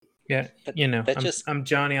Yeah, That, you know, that I'm just, I'm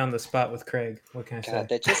Johnny on the spot with Craig. What can I God, say?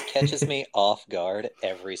 that just catches me off guard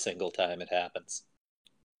every single time it happens.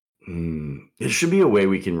 There should be a way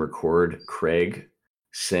we can record Craig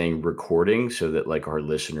saying recording so that like our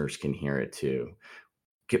listeners can hear it too.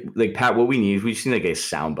 Like Pat, what we just need like a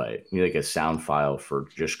sound bite. We need like a sound file for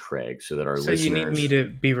just Craig so that our So you need me listeners.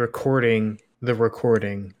 to be recording the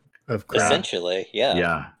recording of Craig. Essentially, yeah.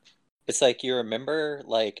 Yeah. It's like you remember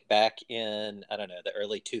like back in, I don't know, the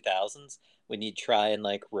early 2000s when you'd try and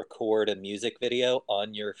like record a music video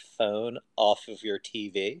on your phone off of your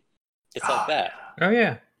TV. It's like Oh, that. Oh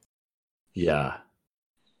yeah. yeah.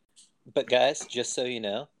 But guys, just so you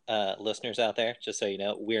know, listeners out there, just so you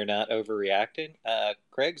know, we're not overreacting.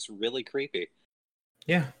 Craig's really creepy.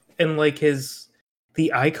 Yeah. And like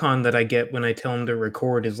the icon that I get when I tell him to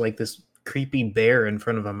record is like this creepy bear in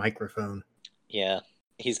front of a microphone. Yeah.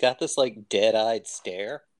 He's got this like dead-eyed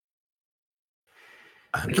stare.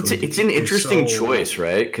 It's an interesting choice,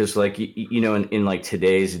 right? Because like you know, in like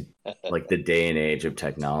today's like the day and age of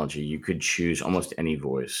technology, you could choose almost any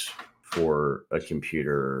voice for a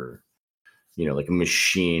computer, you know, like a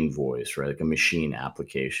machine voice, right? Like a machine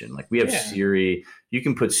application. Like we have Siri. You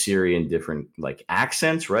can put Siri in different like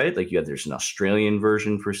accents, right? Like there's an Australian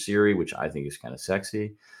version for Siri, which I think is kind of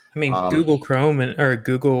sexy. I mean, Google Chrome or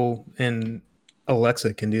Google and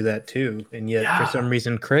Alexa can do that too, and yet for some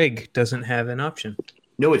reason Craig doesn't have an option.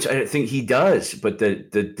 No, I think he does, but the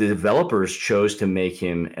developers chose to make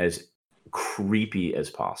him as creepy as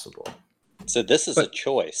possible. So this is a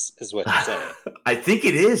choice, is what you're saying. I think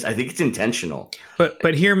it is. I think it's intentional.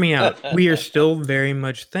 But hear me out. We are still very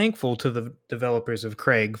much thankful to the developers of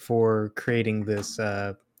Craig for creating this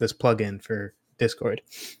this plugin for Discord.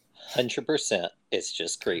 100%. It's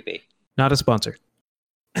just creepy. Not a sponsor.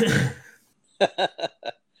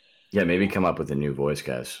 Yeah, maybe come up with a new voice,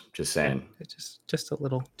 guys. Just saying. Just a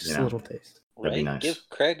little a little taste. Right? Be nice. Give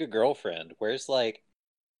Craig a girlfriend. Where's like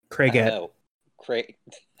Craig at? No. Craig,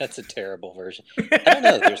 that's a terrible version. I don't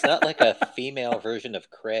know. There's not like a female version of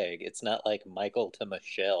Craig. It's not like Michael to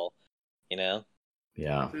Michelle, you know?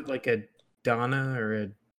 Yeah. Like a Donna or a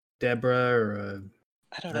Deborah or a...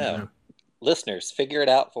 I don't know. Listeners, figure it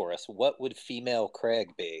out for us. What would female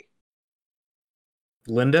Craig be?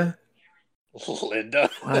 Linda? Linda?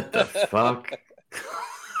 What the fuck?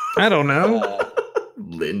 I don't know.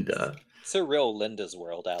 Linda. It's a real Linda's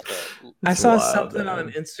world out there. I saw something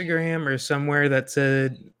on Instagram or somewhere that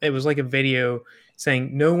said it was like a video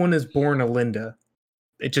saying no one is born a Linda.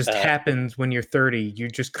 It just happens when you're 30. You're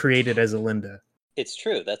just created as a Linda. It's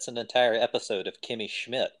true. That's an entire episode of Kimmy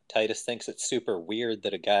Schmidt. Titus thinks it's super weird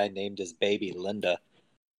that a guy named his baby Linda.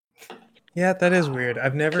 Yeah, that is weird.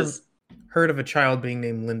 I've never heard of a child being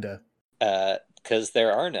named Linda. Because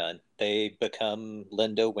there are none. They become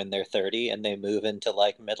Linda when they're 30 and they move into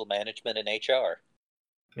like middle management and HR.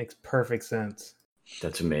 Makes perfect sense.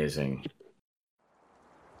 That's amazing.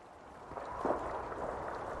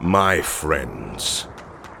 My friends,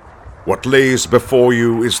 what lays before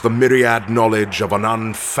you is the myriad knowledge of an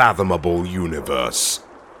unfathomable universe.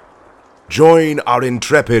 Join our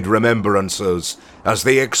intrepid remembrancers as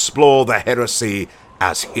they explore the heresy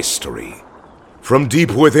as history. From deep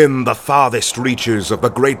within the farthest reaches of the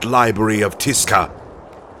great library of Tisca,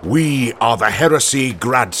 we are the Heresy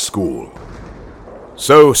Grad School.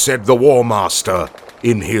 So said the War Master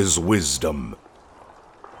in his wisdom.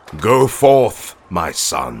 Go forth, my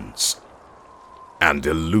sons, and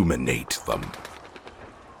illuminate them.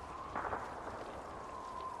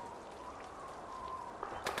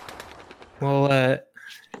 Well,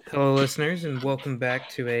 hello listeners, and welcome back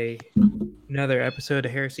to another episode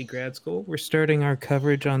of Heresy Grad School. We're starting our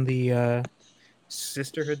coverage on the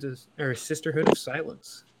Sisterhood of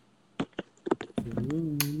Silence.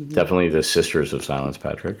 Ooh. Definitely the Sisters of Silence,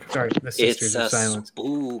 Patrick. Sorry, the Sisters of Silence.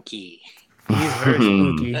 Spooky. He's very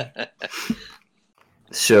spooky.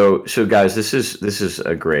 So guys, this is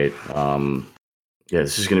a great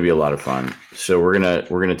this is going to be a lot of fun. So we're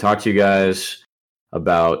gonna talk to you guys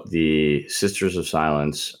about the Sisters of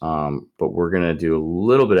Silence, but we're gonna do a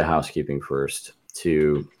little bit of housekeeping first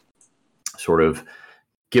to sort of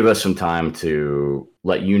give us some time to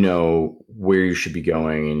let you know where you should be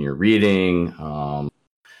going in your reading,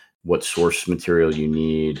 what source material you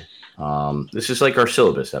need. This is like our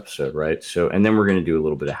syllabus episode, right? So, and then we're going to do a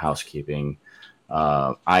little bit of housekeeping.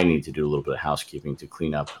 I need to do a little bit of housekeeping to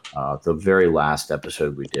clean up the very last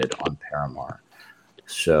episode we did on Paramar.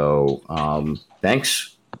 So,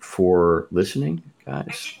 thanks for listening, guys. I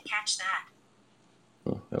didn't catch that.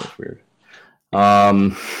 Oh, that was weird.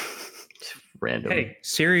 Random. Hey,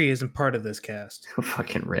 Siri isn't part of this cast.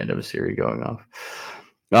 Fucking random Siri going off.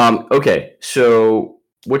 Okay, so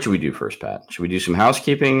what should we do first, Pat? Should we do some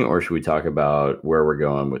housekeeping, or should we talk about where we're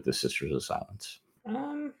going with the Sisters of Silence?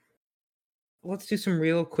 Let's do some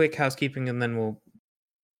real quick housekeeping, and then we'll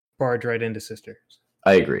barge right into Sisters.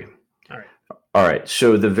 I agree. All right.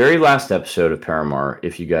 So the very last episode of Paramar,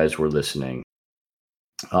 if you guys were listening,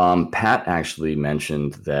 Pat actually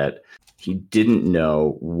mentioned that he didn't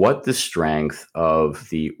know what the strength of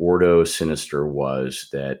the Ordo Sinister was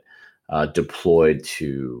that deployed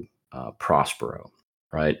to Prospero,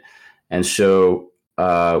 right? And so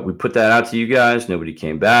we put that out to you guys. Nobody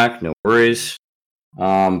came back. No worries.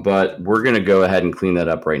 But we're going to go ahead and clean that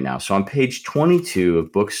up right now. So on page 22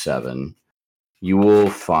 of book 7, you will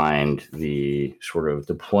find the sort of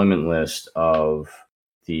deployment list of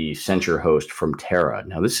the censure host from Terra.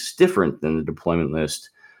 Now, this is different than the deployment list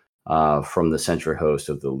from the censure host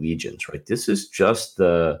of the legions, right? This is just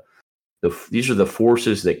these are the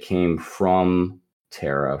forces that came from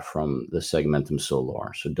Terra, from the Segmentum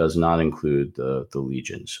Solar. So it does not include the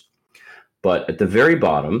legions. But at the very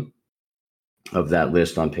bottom of that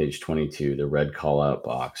list on page 22, the red call-out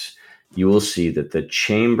box, you will see that the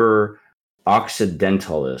Chamber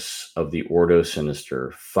Occidentalis of the Ordo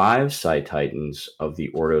Sinister, 5 Psi Titans of the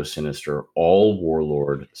Ordo Sinister, all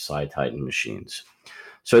Warlord Psi Titan machines.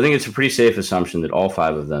 So I think it's a pretty safe assumption that all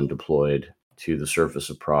 5 of them deployed to the surface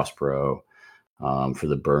of Prospero for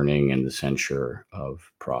the burning and the censure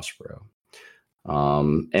of Prospero.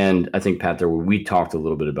 And I think, Pat, we talked a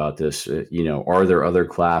little bit about this. Are there other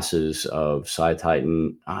classes of Psi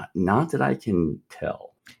Titan? Not that I can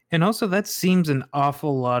tell. And also, that seems an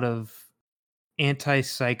awful lot of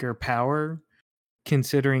anti-psyker power,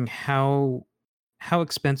 considering how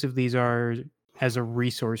expensive these are as a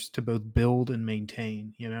resource to both build and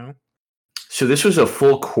maintain. So this was a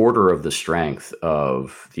full quarter of the strength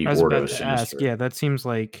of the Ordo Sinister. Yeah, that seems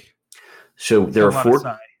like. So there are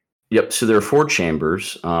 4. Yep. So there are 4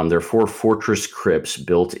 chambers. There are 4 fortress crypts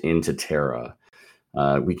built into Terra.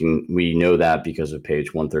 We know that because of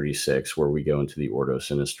page 136, where we go into the Ordo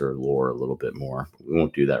Sinister lore a little bit more. We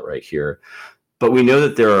won't do that right here, but we know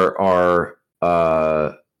that there are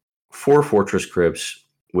 4 fortress crypts,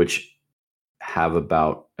 which have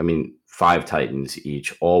about, 5 Titans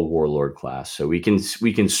each, all Warlord class. So we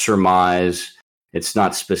can surmise. It's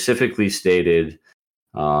not specifically stated.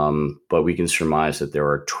 But we can surmise that there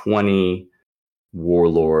are 20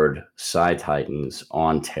 Warlord Psi Titans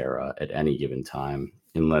on Terra at any given time,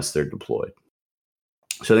 unless they're deployed.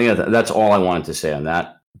 So I think that's all I wanted to say on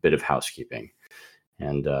that bit of housekeeping.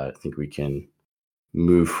 And I think we can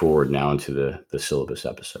move forward now into the syllabus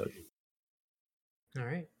episode. All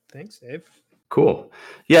right. Thanks, Dave. Cool.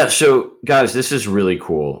 Yeah, so guys, this is really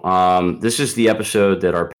cool. This is the episode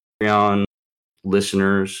that our Patreon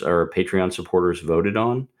listeners or Patreon supporters voted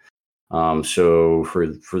on. So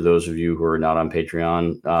for those of you who are not on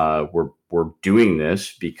Patreon, we're doing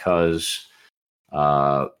this because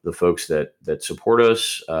the folks that support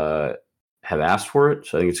us have asked for it.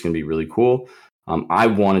 So I think it's going to be really cool. I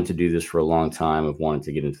wanted to do this for a long time. I've wanted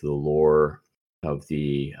to get into the lore of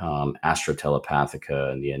the Astra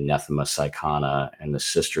Telepathica and the Anathema Psychana and the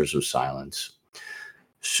Sisters of Silence.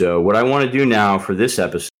 So what I want to do now for this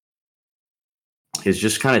episode is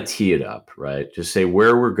just kind of tee it up, right? Just say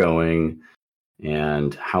where we're going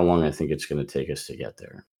and how long I think it's going to take us to get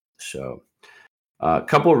there. So a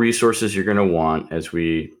couple of resources you're going to want as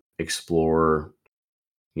we explore,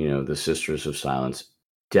 the Sisters of Silence.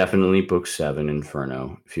 Definitely book 7,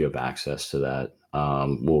 Inferno, if you have access to that.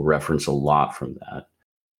 We'll reference a lot from that.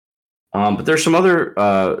 But there's some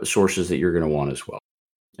other sources that you're going to want as well.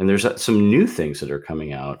 And there's some new things that are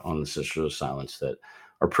coming out on the Sisters of Silence that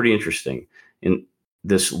are pretty interesting. In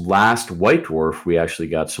this last White Dwarf, we actually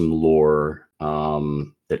got some lore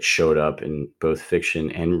that showed up in both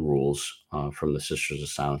fiction and rules from the Sisters of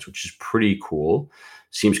Silence, which is pretty cool.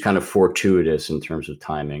 Seems kind of fortuitous in terms of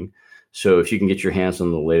timing. So if you can get your hands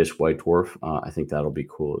on the latest White Dwarf, I think that'll be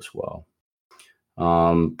cool as well.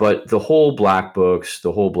 But the whole Black books,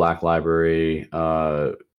 the whole Black library,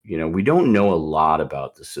 we don't know a lot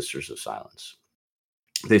about the Sisters of Silence.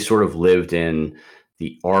 They sort of lived in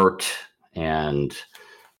the art and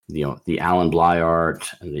the Alan Bly art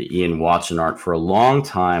and the Ian Watson art for a long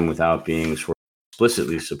time without being sort of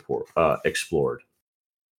explicitly explored.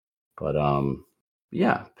 But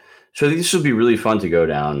yeah, so I think this will be really fun to go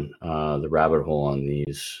down the rabbit hole on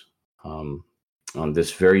these, on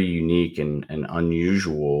this very unique and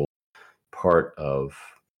unusual part of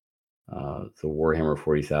the Warhammer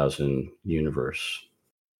 40,000 universe.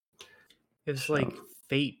 It's like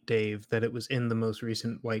fate, Dave, that it was in the most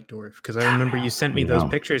recent White Dwarf, because I remember you sent me those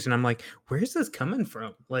pictures and I'm like, where's this coming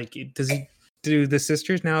from? Like, does he do the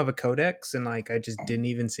sisters now have a codex? And like, I just didn't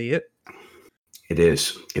even see it. It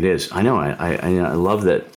is. I know. I love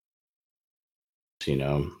that. You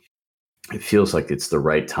know, it feels like it's the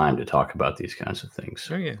right time to talk about these kinds of things.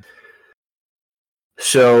 Oh yeah.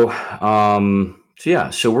 So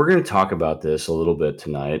we're going to talk about this a little bit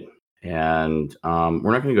tonight, and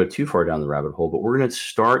we're not going to go too far down the rabbit hole, but we're going to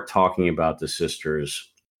start talking about the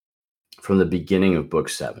sisters from the beginning of book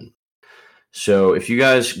 7. So if you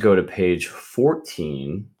guys go to page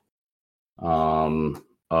 14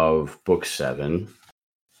 of book 7,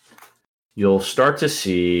 you'll start to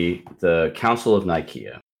see the Council of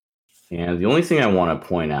Nicaea. And the only thing I want to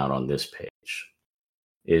point out on this page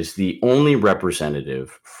is the only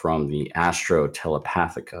representative from the Astro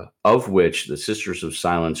Telepathica, of which the Sisters of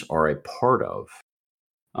Silence are a part of.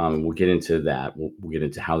 We'll get into that. We'll get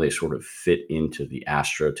into how they sort of fit into the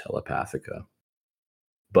Astro Telepathica.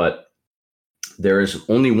 But there is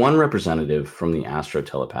only one representative from the Astro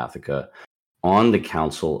Telepathica on the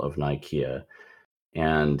Council of Nicaea,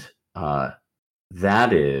 and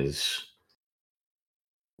that is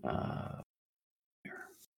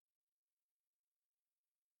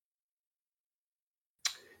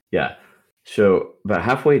so about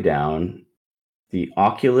halfway down, the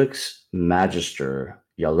Oculix Magister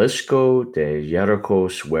Jalisco de Jericho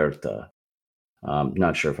Suerta.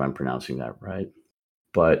 Not sure if I'm pronouncing that right,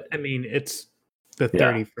 but I mean, it's the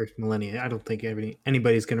 31st millennium. I don't think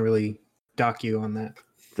anybody's going to really dock you on that.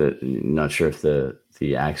 Not sure if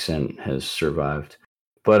the accent has survived,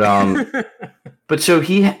 but so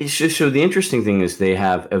the interesting thing is they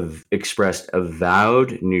have expressed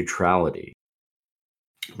avowed neutrality,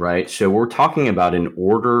 right? So we're talking about an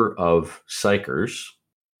order of psychers,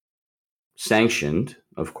 sanctioned,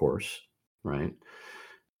 of course, right?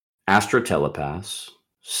 Astrotelepaths,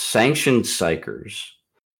 sanctioned psychers,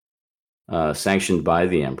 sanctioned by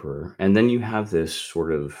the emperor, and then you have this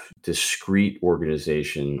sort of discrete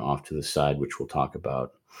organization off to the side, which we'll talk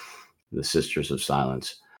about, the Sisters of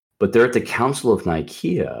Silence. But they're at the Council of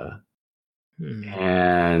Nicaea,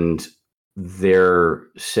 and they're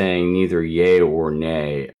saying neither yay or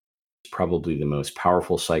nay. It's probably the most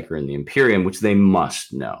powerful psyker in the Imperium, which they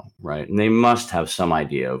must know, right? And they must have some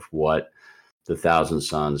idea of what the Thousand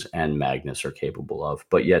Sons and Magnus are capable of,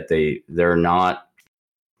 but yet they're not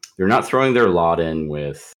throwing their lot in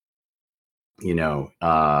with,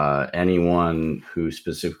 anyone who's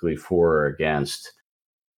specifically for or against,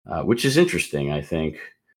 which is interesting, I think.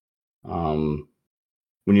 When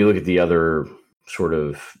you look at the other sort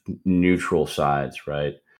of neutral sides,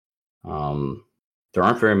 right? There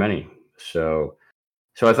aren't very many. So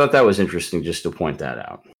I thought that was interesting just to point that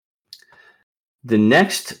out. The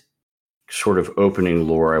next sort of opening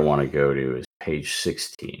lore I want to go to is page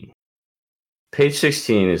 16. Page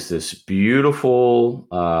 16 is this beautiful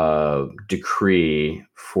decree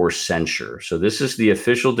for censure. So this is the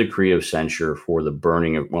official decree of censure for the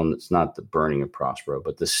burning of, well, it's not the burning of Prospero,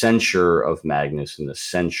 but the censure of Magnus and the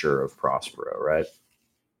censure of Prospero, right?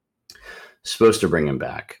 Supposed to bring him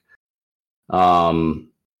back.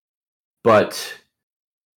 But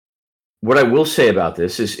what I will say about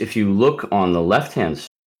this is if you look on the left-hand side,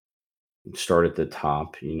 start at the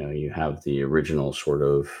top, you have the original sort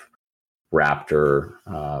of raptor,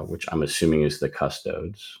 which I'm assuming is the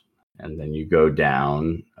custodes. And then you go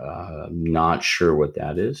down, not sure what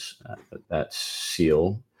that is. That's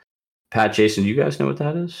Seal. Pat, Jason, do you guys know what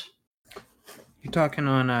that is? You're talking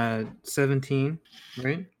on 17,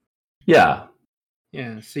 right? Yeah.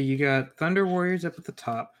 Yeah, so you got Thunder Warriors up at the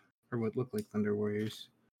top, or what look like Thunder Warriors.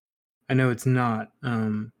 I know it's not.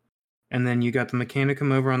 And then you got the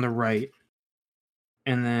Mechanicum over on the right.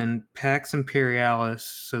 And then Pax Imperialis,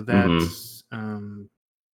 so that's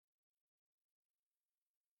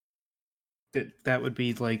that would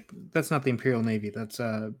be like, that's not the Imperial Navy, that's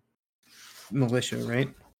militia, right?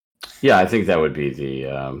 Yeah, I think that would be the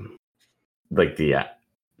like the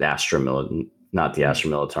Astra not the Astra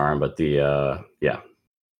Militarum, but the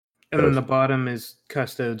And then the bottom is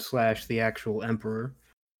Custode / the actual Emperor.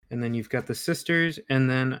 And then you've got the Sisters, and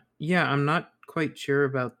then I'm not quite sure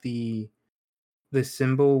about the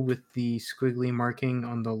symbol with the squiggly marking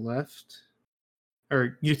on the left.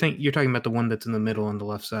 Or you're talking about the one that's in the middle on the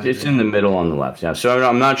left side? It's in the middle on the left, yeah. So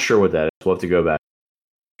I'm not sure what that is. We'll have to go back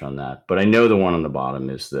on that. But I know the one on the bottom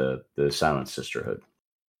is the Silent Sisterhood.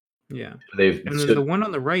 Yeah. The one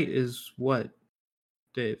on the right is what,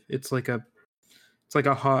 Dave? It's like a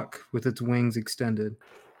hawk with its wings extended.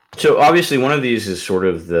 So obviously one of these is sort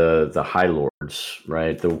of the High Lords,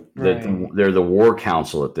 right? They're the War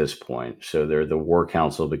Council at this point. So they're the War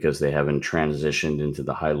Council because they haven't transitioned into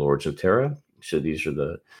the High Lords of Terra. So these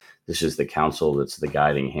are this is the council that's the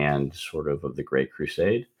guiding hand sort of the Great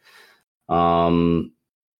Crusade.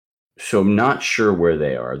 So I'm not sure where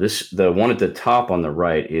they are. The one at the top on the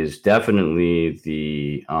right is definitely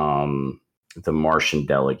the Martian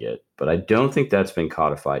delegate, but I don't think that's been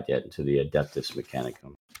codified yet into the Adeptus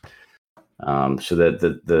Mechanicum. So that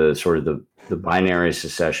the sort of the binary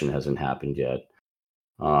secession hasn't happened yet.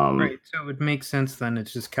 Right. So it would make sense then.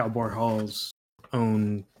 It's just Calbor Hall's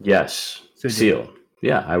own. Yes. sigil. Seal.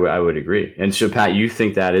 Yeah, I would agree. And so, Pat, you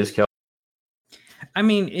think that is Cal? I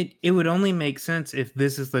mean, it would only make sense if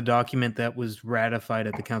this is the document that was ratified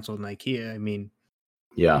at the Council of Nicaea. I mean,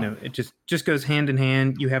 Yeah. it just goes hand in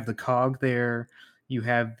hand. You have the cog there, you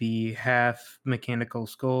have the half mechanical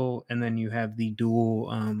skull, and then you have the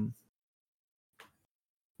dual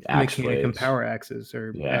Mechanicum power axes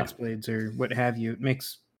or axe blades or what have you.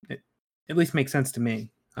 It at least makes sense to me.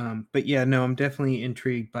 But yeah, no, I'm definitely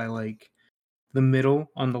intrigued by like the middle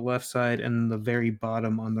on the left side and the very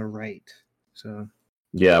bottom on the right. So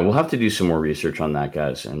yeah, we'll have to do some more research on that,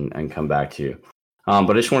 guys, and come back to you. But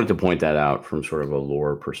I just wanted to point that out from sort of a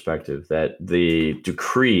lore perspective, that the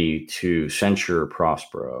decree to censure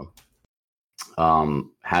Prospero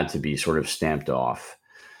had to be sort of stamped off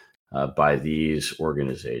by these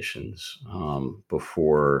organizations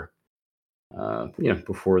before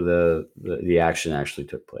the action actually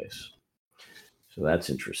took place. So that's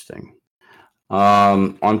interesting.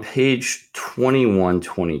 On page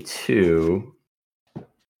 2122,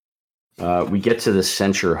 we get to the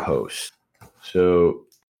censure host. So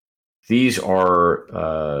these are,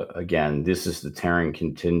 again, this is the Terran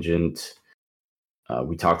contingent.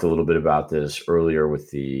 We talked a little bit about this earlier with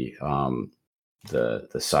the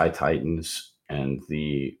Psi Titans and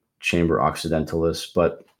the Chamber Occidentalists.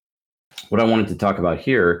 But what I wanted to talk about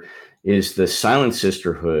here is the Silent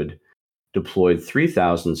Sisterhood deployed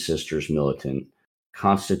 3,000 Sisters militant,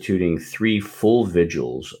 constituting 3 full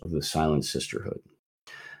vigils of the Silent Sisterhood.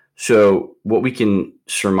 So what we can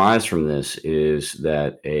surmise from this is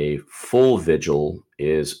that a full vigil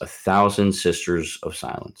is 1,000 Sisters of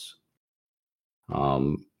Silence,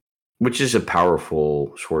 which is a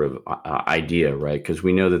powerful sort of idea, right? Because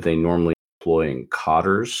we know that they normally deploy in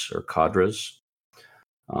cadres or cadres.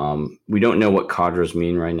 We don't know what cadres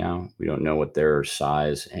mean right now. We don't know what their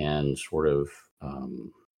size and sort of,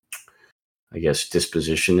 I guess,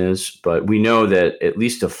 disposition is. But we know that at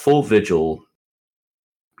least a full vigil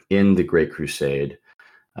in the Great Crusade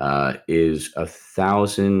is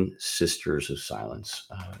 1,000 Sisters of Silence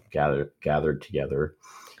gathered together,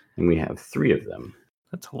 and we have 3 of them.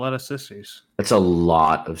 that's a lot of sisters. That's a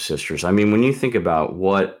lot of sisters. I mean, when you think about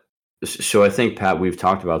so I think, Pat, we've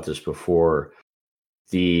talked about this before.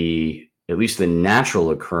 At least the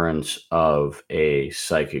natural occurrence of a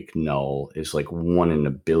psychic null is like 1 in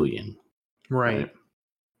a billion. Right.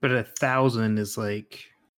 But 1,000 is like,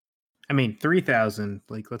 I mean, 3,000.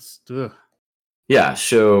 Like, let's do. Yeah.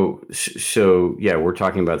 So yeah, we're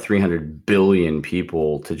talking about 300 billion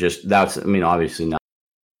people to just. That's. I mean, obviously not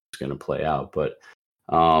going to play out, but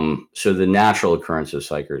so the natural occurrence of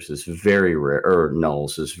psychers is very rare, or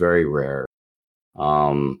nulls is very rare.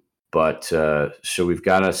 But so we've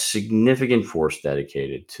got a significant force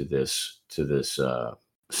dedicated to this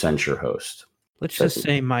censure host. Let's just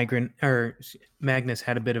say Magnus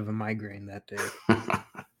had a bit of a migraine that day.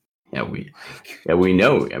 Yeah, we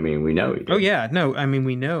know. I mean, we know. Oh yeah, no, I mean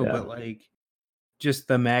we know, but like, just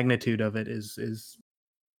the magnitude of it is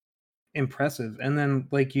impressive. And then,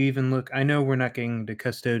 like, you even look. I know we're not getting to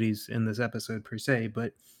Custodes in this episode per se,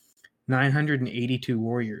 but 982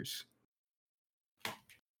 warriors.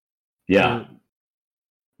 Yeah,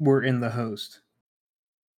 were in the host.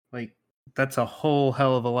 Like, that's a whole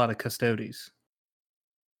hell of a lot of Custodes.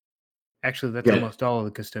 Actually, that's almost all of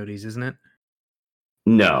the Custodes, isn't it?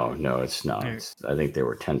 No, it's not. I think there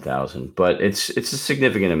were 10,000, but it's a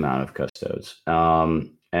significant amount of custodes.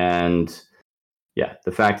 And yeah,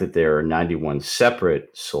 the fact that there are 91 separate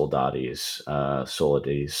soldates of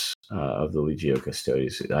the Legio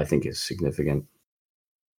Custodes, I think is significant.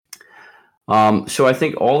 So I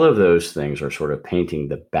think all of those things are sort of painting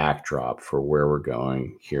the backdrop for where we're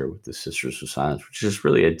going here with the Sisters of Silence, which is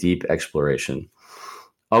really a deep exploration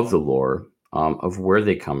of the lore, of where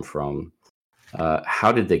they come from,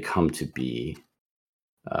 how did they come to be,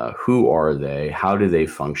 who are they, how do they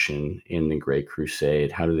function in the Great Crusade,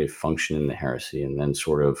 how do they function in the Heresy, and then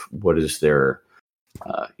sort of what is their,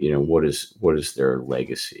 what is their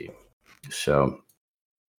legacy. So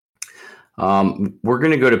we're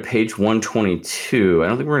going to go to page 122. I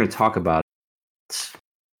don't think we're going to talk about it,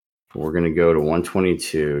 but we're going to go to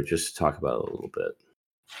 122 just to talk about it a little bit.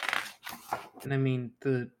 And I mean,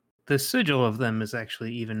 the the sigil of them is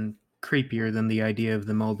actually even creepier than the idea of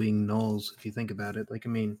them all being gnolls, if you think about it. Like, I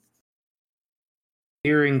mean,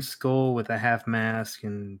 earring skull with a half mask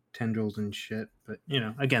and tendrils and shit. But,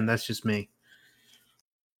 again, that's just me.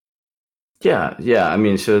 Yeah. I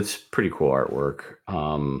mean, so it's pretty cool artwork.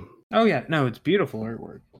 Oh, yeah. No, it's beautiful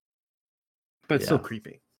artwork. But it's still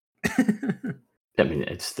creepy. I mean,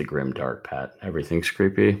 it's the grim dark, Pat. Everything's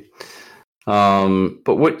creepy.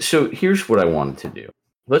 So here's what I wanted to do.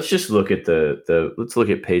 Let's just look at let's look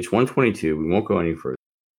at page 122. We won't go any further.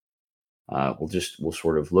 We'll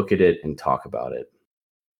sort of look at it and talk about it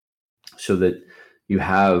so that you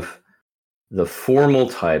have the formal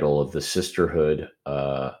title of the sisterhood,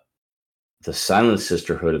 the Silent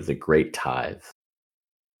Sisterhood of the Great Tithe.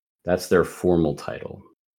 That's their formal title.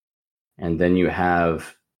 And then you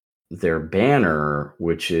have their banner,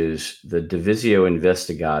 which is the Divisio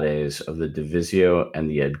Investigates of the Divisio and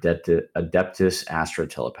the Adeptus Astra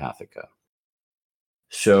Telepathica.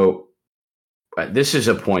 So this is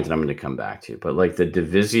a point that I'm going to come back to, but like the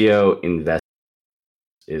Divisio Investigates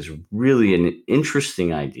is really an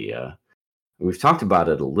interesting idea. We've talked about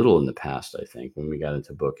it a little in the past, I think, when we got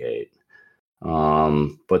into book 8.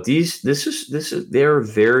 But they're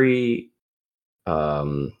very,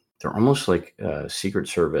 they're almost like Secret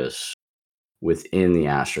Service within the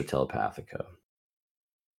Astra Telepathica.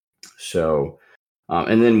 So,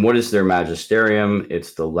 and then what is their magisterium?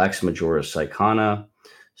 It's the Lex Majoris Psychana.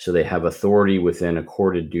 So they have authority within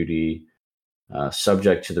accorded duty,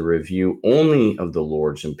 subject to the review only of the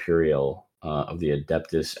Lords Imperial of the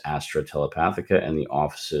Adeptus Astra Telepathica and the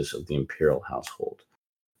offices of the Imperial household.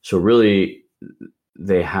 So really,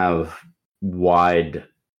 they have wide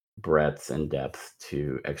breadth and depth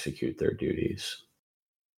to execute their duties.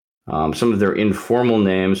 Some of their informal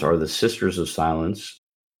names are the Sisters of Silence,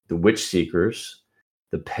 the Witch Seekers,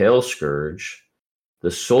 the Pale Scourge,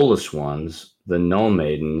 the Soulless Ones, the Null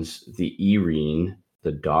Maidens, the Irene,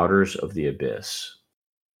 the Daughters of the Abyss.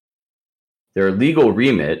 Their legal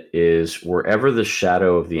remit is wherever the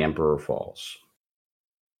shadow of the Emperor falls.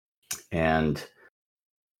 And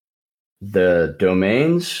the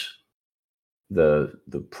domains, the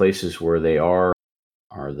places where they are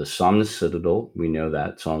the Somnus Citadel. We know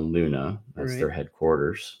that it's on Luna. That's their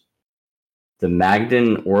headquarters. The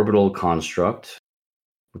Magdan Orbital Construct,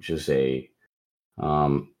 which is a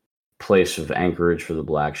place of anchorage for the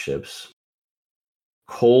Black Ships.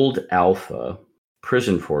 Cold Alpha,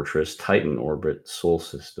 Prison Fortress, Titan Orbit, Sol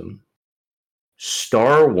System.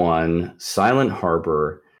 Star One, Silent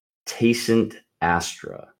Harbor, Tacent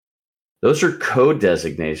Astra. Those are code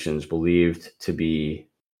designations believed to be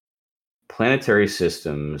planetary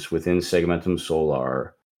systems within Segmentum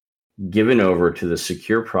Solar given over to the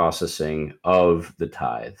secure processing of the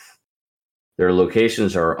Tithe. Their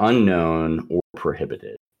locations are unknown or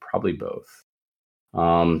prohibited, probably both.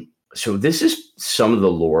 So this is some of the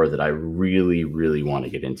lore that I really, really want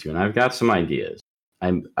to get into, and I've got some ideas.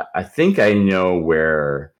 I think I know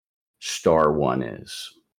where Star One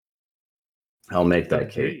is. I'll make that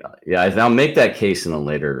case. Yeah, I'll make that case in a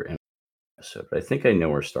later episode, but I think I know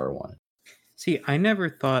where Star One is. See, I never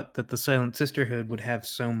thought that the Silent Sisterhood would have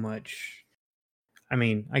so much. I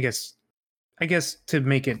mean, I guess to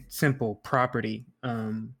make it simple, property.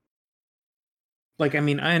 Like, I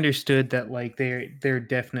mean, I understood that like they're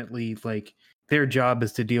definitely like their job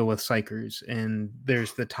is to deal with psychers, and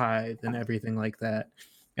there's the Tithe and everything like that.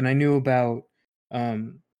 And I knew about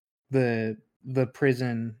the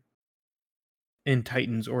prison in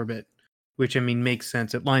Titan's orbit, which I mean makes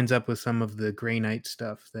sense. It lines up with some of the Grey Knight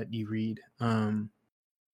stuff that you read.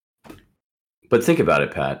 But think about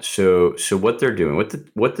it, Pat. So what they're doing,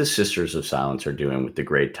 what the Sisters of Silence are doing with the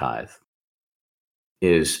Great Tithe,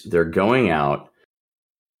 is they're going out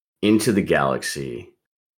into the galaxy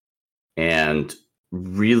and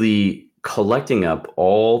really collecting up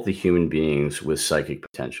all the human beings with psychic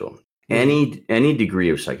potential, any degree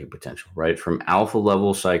of psychic potential, right? From alpha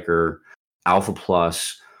level psyker, alpha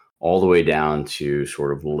plus, all the way down to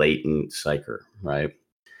sort of latent psyker, right?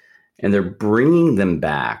 And they're bringing them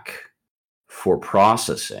back for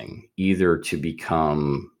processing, either to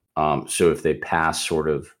become, so if they pass sort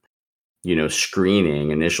of,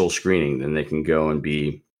 initial screening, then they can go and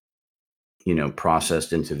be,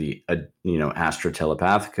 processed into the, Astra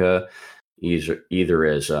Telepathica, either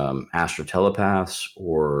as Astra Telepaths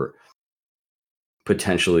or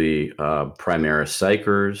potentially Primaris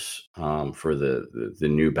Psychers for the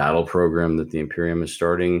new battle program that the Imperium is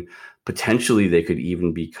starting. Potentially, they could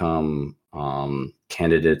even become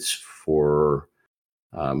candidates for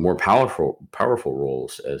more powerful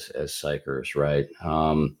roles as Psychers, right?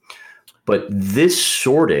 But this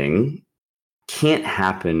sorting can't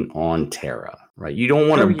happen on Terra, right? You don't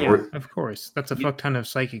want to. Yeah, of course. That's a fuck ton of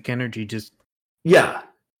psychic energy just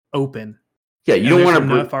open. Yeah, you don't want to.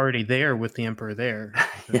 Enough already there with the Emperor there.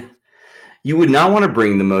 So. Yeah, you would not want to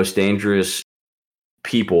bring the most dangerous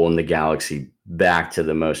people in the galaxy back to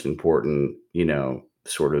the most important,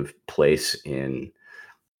 sort of place in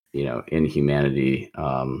humanity,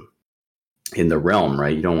 in the realm,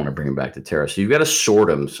 right? You don't want to bring them back to Terra. So you've got to sort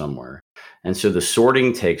them somewhere. And so the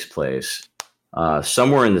sorting takes place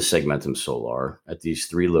somewhere in the Segmentum Solar at these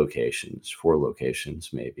 4 locations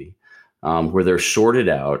maybe, where they're sorted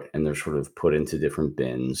out and they're sort of put into different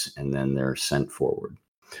bins and then they're sent forward.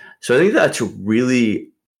 So I think that's really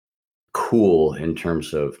cool in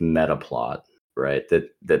terms of meta plot, right?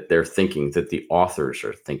 That they're thinking, that the authors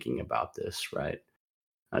are thinking about this, right?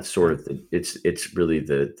 That's sort of it's really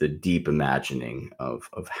the deep imagining of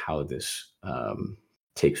how this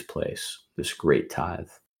takes place, this great tithe.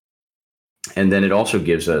 And then it also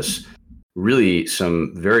gives us really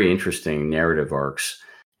some very interesting narrative arcs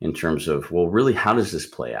in terms of, well, really, how does this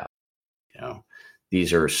play out?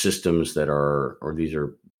 These are systems or these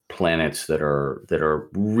are planets that are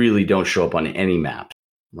really don't show up on any map,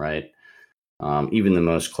 right? Even the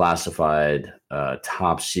most classified,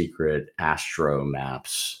 top secret astro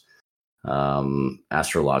maps,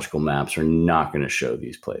 astrological maps are not going to show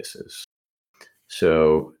these places.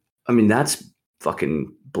 So, I mean, that's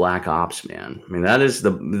fucking black ops, man. I mean, that is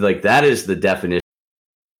the definition,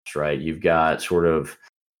 right? You've got sort of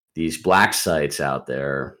these black sites out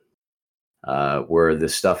there where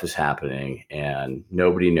this stuff is happening and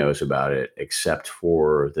nobody knows about it except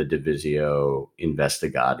for the Divisio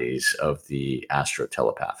Investigatis of the Astro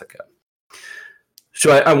Telepathica.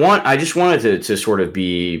 So I just wanted to sort of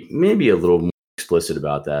be maybe a little more explicit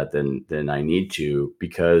about that than I need to,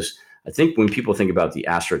 because I think when people think about the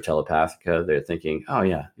Astro Telepathica, they're thinking, oh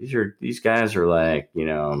yeah, these guys are like,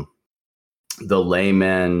 the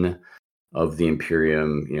laymen of the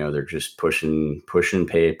Imperium. They're just pushing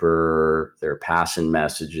paper, they're passing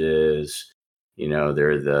messages,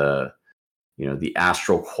 they're the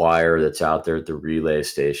astral choir that's out there at the relay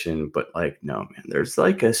station. But like, no, man, there's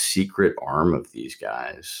like a secret arm of these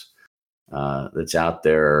guys that's out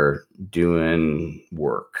there doing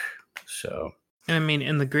work. So, and I mean,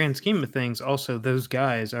 in the grand scheme of things, also those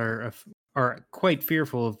guys are quite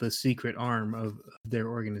fearful of the secret arm of their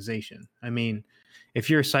organization. I mean, if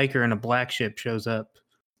you're a psyker and a black ship shows up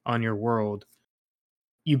on your world,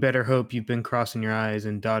 you better hope you've been crossing your I's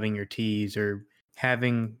and dotting your T's or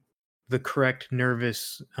having the correct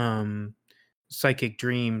nervous psychic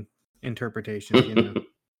dream interpretation.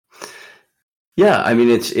 Yeah, I mean,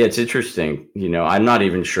 it's interesting. I'm not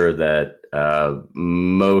even sure that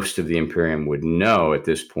most of the Imperium would know at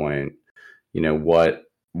this point,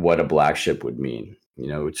 what a black ship would mean.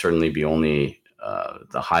 It would certainly be only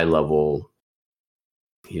the high level,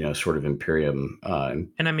 sort of Imperium. And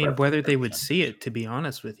I mean, whether they would see it, to be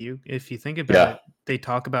honest with you, if you think about it, they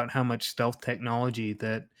talk about how much stealth technology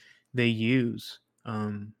that they use.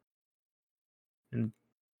 And,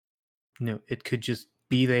 it could just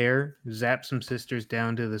be there, zap some sisters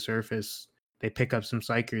down to the surface, they pick up some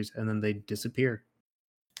psychers, and then they disappear.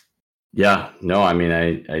 Yeah, no, I mean,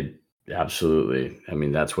 I absolutely. I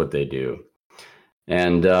mean, that's what they do.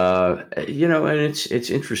 And, and it's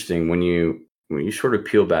interesting when you sort of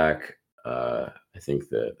peel back, I think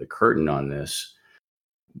the curtain on this.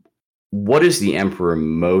 What is the Emperor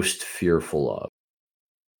most fearful of?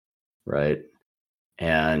 Right.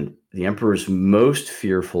 And the Emperor is most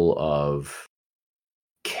fearful of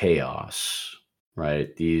chaos,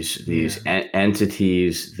 right? These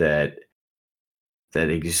entities that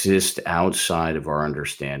exist outside of our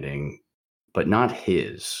understanding, but not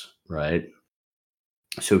his, right?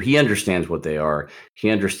 So he understands what they are. He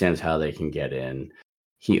understands how they can get in.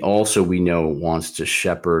 He also, we know, wants to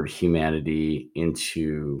shepherd humanity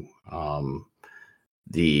into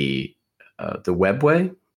the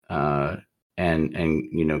webway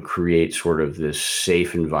and create sort of this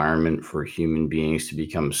safe environment for human beings to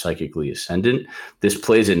become psychically ascendant. This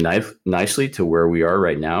plays it nicely to where we are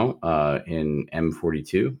right now in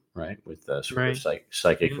M42, right, with sort of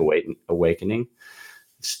psychic awakening.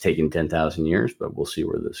 It's taken 10,000 years, but we'll see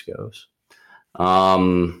where this goes.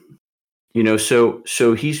 So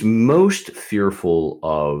he's most fearful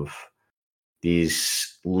of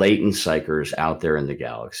these latent psychers out there in the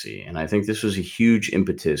galaxy. And I think this was a huge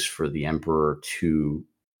impetus for the Emperor to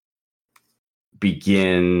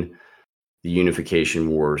begin the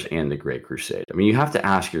Unification Wars and the Great Crusade. I mean, you have to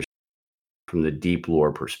ask yourself from the deep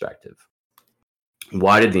lore perspective,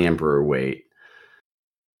 why did the Emperor wait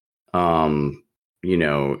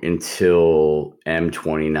until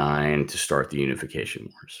M29 to start the Unification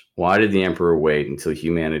Wars? Why did the Emperor wait until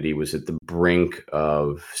humanity was at the brink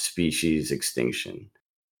of species extinction?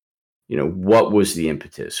 What was the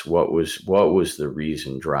impetus? What was the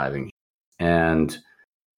reason driving? And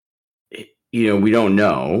we don't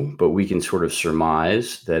know, but we can sort of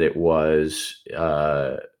surmise that it was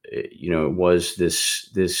it was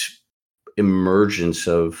this emergence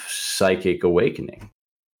of psychic awakening.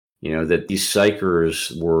 That these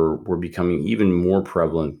psychers were becoming even more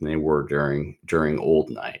prevalent than they were during Old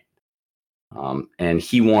Night. And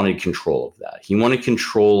he wanted control of that. He wanted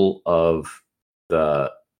control of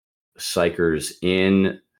the psychers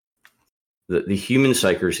in the human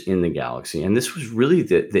psychers in the galaxy. And this was really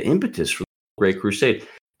the impetus for the Great Crusade,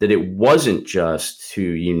 that it wasn't just to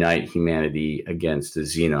unite humanity against the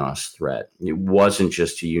Xenos threat. It wasn't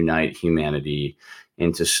just to unite humanity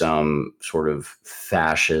into some sort of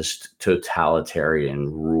fascist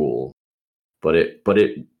totalitarian rule, but it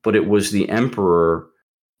was the Emperor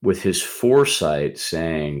with his foresight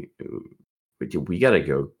saying, we got to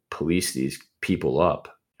go police these people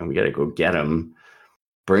up, and we got to go get them,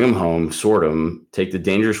 bring them home, sort them, take the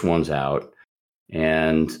dangerous ones out.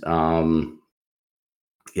 And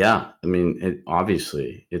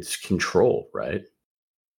obviously it's control, right?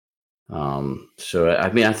 So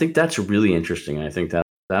I think that's really interesting. And I think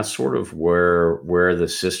that's sort of where the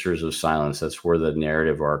Sisters of Silence, that's where the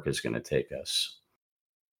narrative arc is going to take us.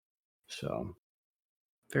 So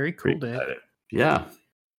very cool, Dave. Yeah.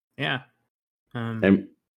 And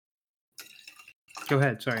go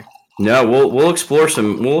ahead. Sorry. No, we'll explore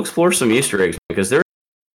some Easter eggs, because there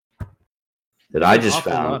that I just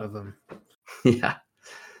found a lot of them.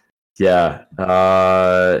 Yeah,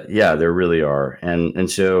 there really are, and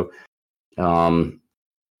so,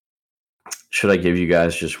 should I give you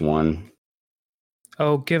guys just one?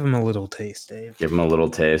 Oh, give him a little taste, Dave. Give him a little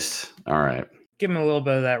taste. All right. Give him a little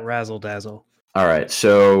bit of that razzle dazzle. All right.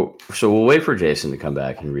 So we'll wait for Jason to come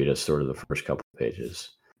back and read us sort of the first couple of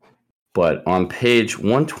pages. But on page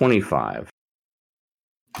 125,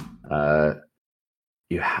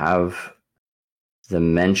 you have the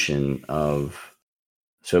mention of.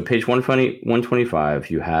 So page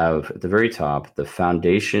 125, you have at the very top the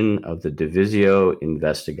foundation of the Divisio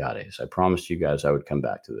Investigates. I promised you guys I would come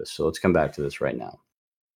back to this. So let's come back to this right now.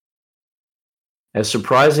 As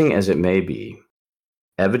surprising as it may be,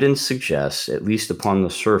 evidence suggests, at least upon the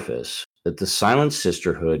surface, that the Silent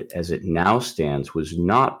Sisterhood as it now stands was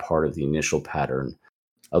not part of the initial pattern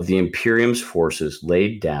of the Imperium's forces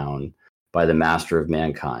laid down by the Master of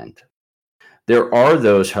Mankind. There are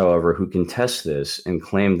those, however, who contest this and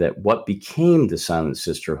claim that what became the Silent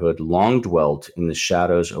Sisterhood long dwelt in the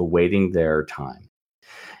shadows awaiting their time.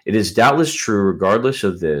 It is doubtless true, regardless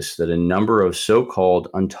of this, that a number of so-called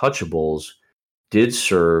untouchables did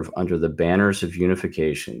serve under the banners of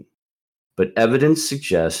unification, but evidence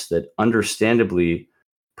suggests that, understandably,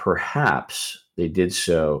 perhaps they did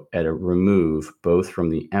so at a remove both from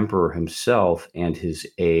the Emperor himself and his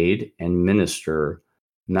aide and minister,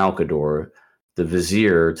 Malcador, the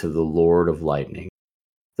vizier to the Lord of Lightning,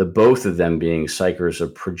 the both of them being psychers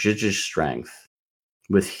of prodigious strength,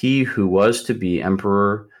 with he who was to be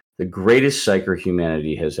emperor, the greatest psycher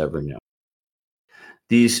humanity has ever known.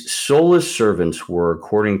 These soulless servants were,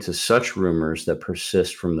 according to such rumors that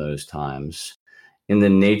persist from those times, in the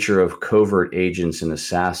nature of covert agents and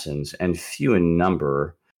assassins, and few in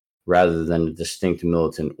number, rather than a distinct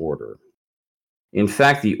militant order. In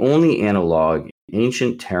fact, the only analog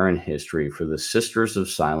ancient Terran history for the Sisters of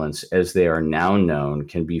Silence, as they are now known,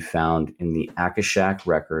 can be found in the Akashic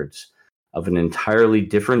records of an entirely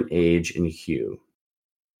different age and hue.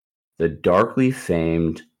 The darkly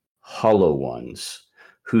famed Hollow Ones,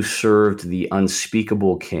 who served the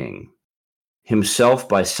unspeakable king, himself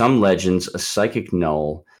by some legends a psychic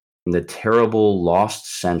null in the terrible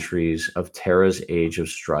lost centuries of Terra's age of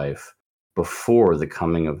strife before the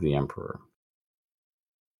coming of the Emperor.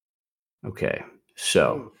 Okay.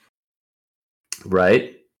 So,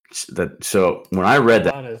 right? So when I read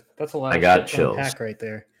that, that's a lot. I got chills. Unpack right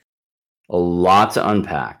there. A lot to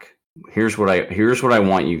unpack. Here's what I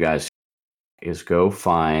want you guys to is go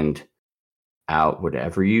find out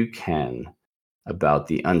whatever you can about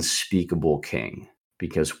the unspeakable king,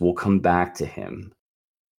 because we'll come back to him.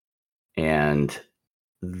 And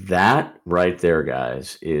that right there,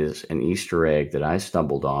 guys, is an Easter egg that I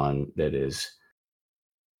stumbled on. That is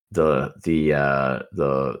the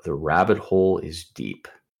rabbit hole is deep.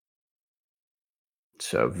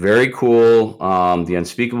 So very cool. The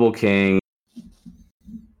Unspeakable King.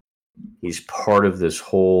 He's part of this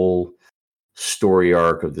whole story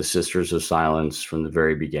arc of the Sisters of Silence from the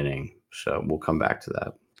very beginning. So we'll come back to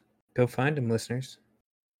that. Go find them, listeners.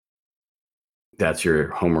 That's your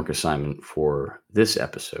homework assignment for this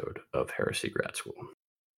episode of Heresy Grad School.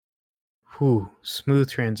 Whew, smooth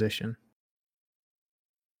transition.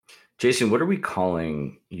 Jason, what are we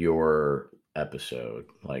calling your episode?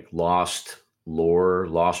 Like Lost Lore,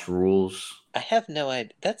 Lost Rules? I have no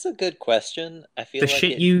idea. That's a good question. I feel The like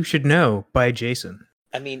shit you should know by Jason.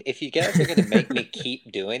 I mean, if you guys are going to make me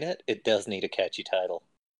keep doing it, it does need a catchy title.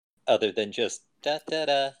 Other than just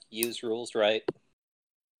da-da-da, use rules right.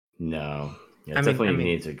 No. Yeah, it definitely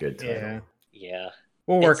needs a good title. Yeah.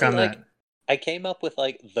 We'll work on that. I came up with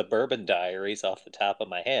like the Bourbon Diaries off the top of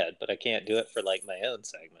my head, but I can't do it for like my own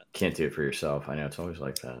segment. Can't do it for yourself. I know it's always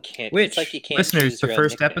like that. It's like you can't listeners, the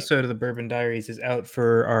first nickname. episode of the Bourbon Diaries is out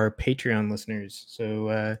for our Patreon listeners.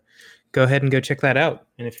 So go ahead and go check that out.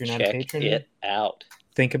 And if you're not a patron, it out.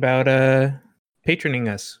 Think about patroning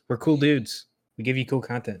us. We're cool dudes. We give you cool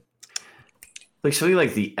content. Like something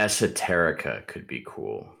like the Esoterica could be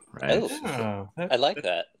cool, right? Oh, I like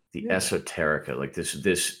that. The Esoterica, like this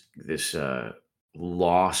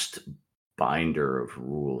lost binder of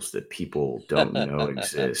rules that people don't know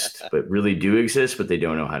exist, but really do exist, but they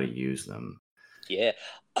don't know how to use them. Yeah.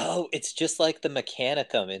 Oh, it's just like the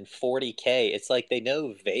Mechanicum in 40K. It's like they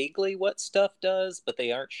know vaguely what stuff does, but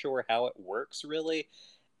they aren't sure how it works really.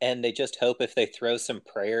 And they just hope if they throw some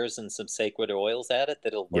prayers and some sacred oils at it, that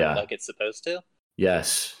it'll work like it's supposed to.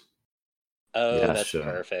 Yes. Oh, that's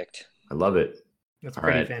perfect. I love it. That's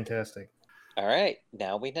pretty fantastic. All right.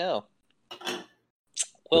 Now we know.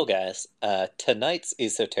 Well, guys, tonight's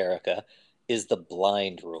Esoterica is the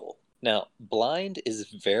blind rule. Now, blind is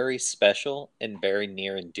very special and very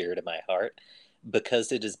near and dear to my heart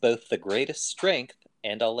because it is both the greatest strength,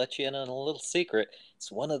 and I'll let you in on a little secret,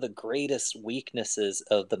 it's one of the greatest weaknesses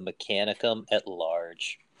of the Mechanicum at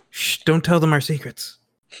large. Shh, don't tell them our secrets.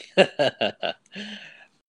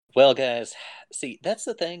 Well, guys, see, that's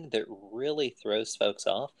the thing that really throws folks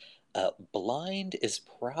off. Blind is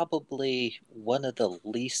probably one of the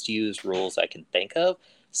least used rules I can think of,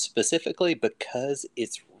 specifically because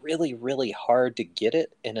it's really, really hard to get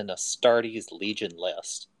it in an Astartes Legion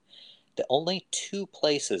list. The only two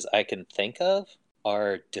places I can think of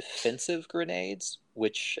are defensive grenades,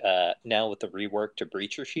 which now with the rework to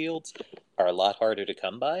breacher shields are a lot harder to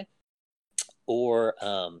come by. Or,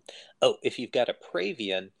 if you've got a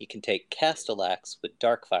Praevian, you can take Castellax with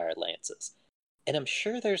Darkfire Lances. And I'm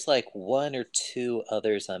sure there's like one or two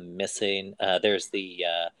others I'm missing. There's the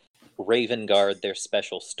Raven Guard, their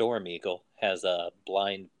special Storm Eagle, has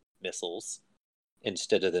blind missiles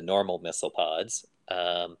instead of the normal missile pods.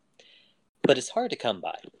 But it's hard to come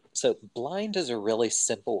by. So blind is a really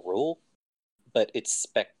simple rule, but it's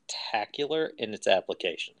spectacular in its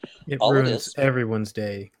application. It ruins everyone's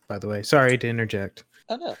day, by the way. Sorry to interject.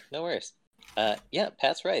 Oh, no worries. Yeah,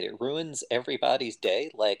 Pat's right. It ruins everybody's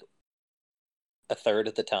day like a third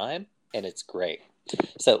of the time, and it's great.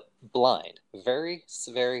 So, blind. Very,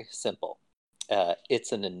 very simple.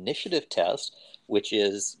 It's an initiative test, which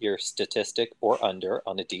is your statistic or under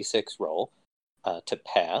on a d6 roll to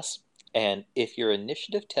pass. And if your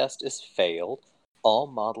initiative test is failed, all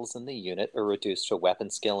models in the unit are reduced to weapon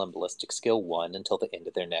skill and ballistic skill 1 until the end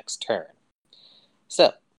of their next turn.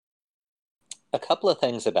 So, a couple of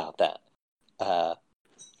things about that.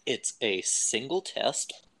 It's a single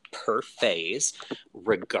test per phase,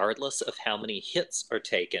 regardless of how many hits are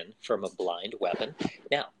taken from a blind weapon.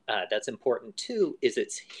 Now, that's important too, is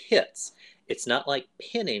it's hits. It's not like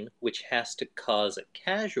pinning, which has to cause a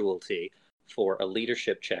casualty for a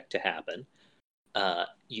leadership check to happen.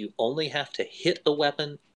 You only have to hit a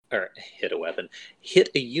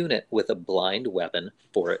unit with a blind weapon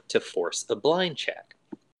for it to force a blind check.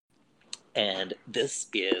 And this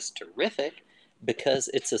is terrific because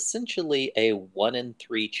it's essentially a 1 in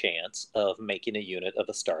 3 chance of making a unit of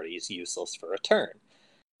Astartes useless for a turn.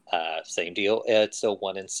 Same deal, it's a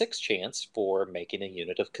 1 in 6 chance for making a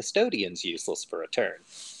unit of Custodians useless for a turn.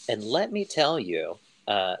 And let me tell you,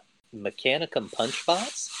 Mechanicum punch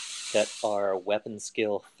bots that are weapon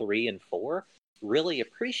skill 3 and 4 really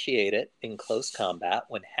appreciate it in close combat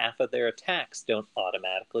when half of their attacks don't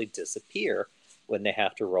automatically disappear when they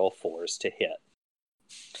have to roll 4s to hit.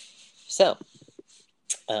 So,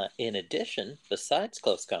 in addition, besides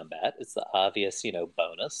close combat, it's the obvious,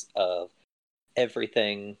 bonus of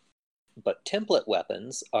everything but template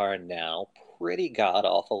weapons are now pretty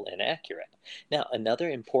god-awful inaccurate. Now, another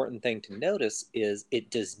important thing to notice is it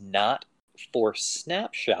does not force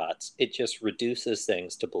snapshots, it just reduces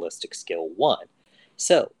things to ballistic skill 1.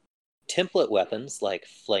 So, template weapons like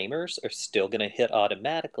flamers are still going to hit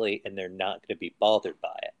automatically and they're not going to be bothered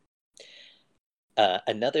by it.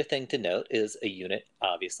 Another thing to note is a unit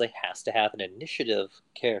obviously has to have an initiative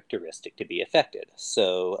characteristic to be affected.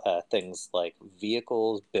 So things like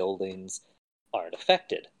vehicles, buildings aren't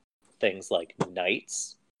affected. Things like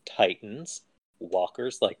knights, titans,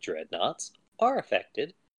 walkers like dreadnoughts are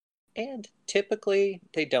affected, and typically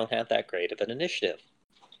they don't have that great of an initiative.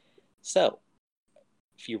 So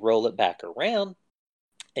if you roll it back around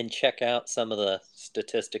and check out some of the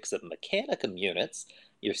statistics of Mechanicum units,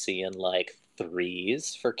 you're seeing like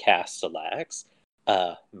 3s for Castellax,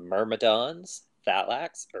 Myrmidons,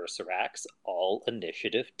 Thalax, Ursarax, all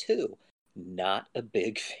initiative 2. Not a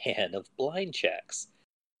big fan of blind checks.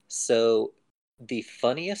 So the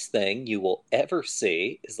funniest thing you will ever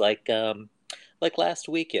see is like last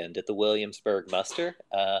weekend at the Williamsburg Muster,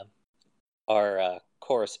 our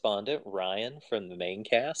correspondent Ryan from the main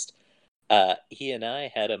cast, he and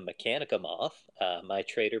I had a Mechanicum off, my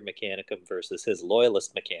Trader Mechanicum versus his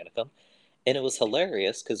Loyalist Mechanicum, and it was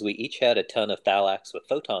hilarious because we each had a ton of Thalax with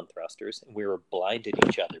photon thrusters, and we were blinding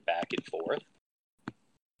each other back and forth.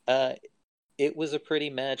 It was a pretty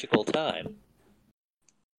magical time.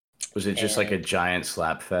 Was it just like a giant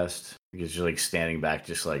slap fest? Because you're like standing back,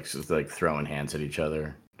 just like throwing hands at each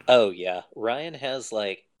other. Oh yeah, Ryan has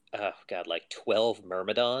like 12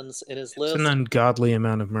 Myrmidons in his list. It's an ungodly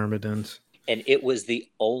amount of Myrmidons. And it was the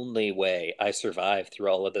only way I survived through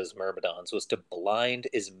all of those Myrmidons was to blind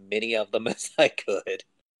as many of them as I could.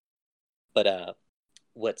 But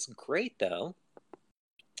what's great though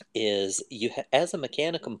is as a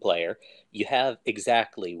Mechanicum player, you have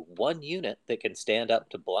exactly one unit that can stand up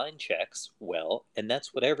to blind checks well, and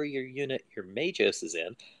that's whatever your unit your Magos is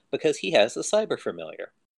in, because he has the Cyber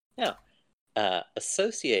Familiar. Now,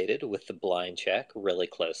 associated with the blind check really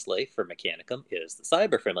closely for Mechanicum is the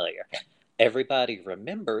Cyber Familiar. Everybody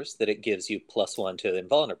remembers that it gives you +1 to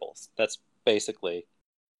invulnerables. It's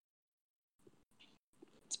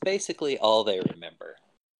basically all they remember.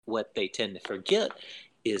 What they tend to forget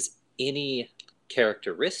is any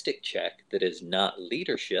characteristic check that is not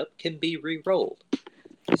leadership can be re-rolled.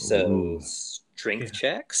 So strength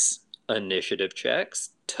checks, initiative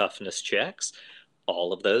checks, toughness checks,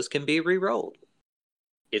 all of those can be re-rolled.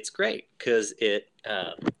 It's great because it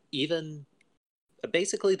even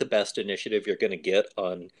basically the best initiative you're going to get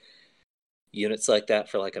on units like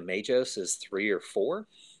that for like a Magos is 3 or 4.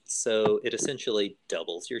 So it essentially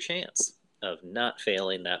doubles your chance of not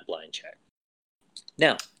failing that blind check.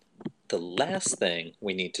 Now, the last thing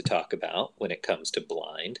we need to talk about when it comes to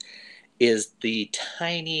blind is the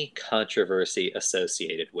tiny controversy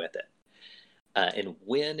associated with it, and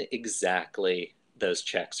when exactly those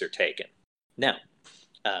checks are taken. Now,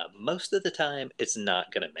 most of the time it's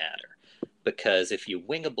not going to matter, because if you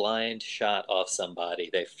wing a blind shot off somebody,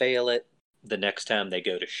 they fail it, the next time they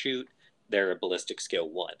go to shoot, they're a ballistic skill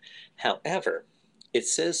 1. However, it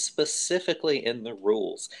says specifically in the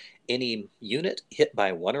rules, any unit hit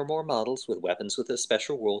by 1 or more models with weapons with a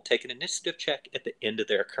special rule take an initiative check at the end of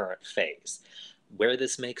their current phase. Where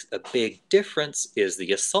this makes a big difference is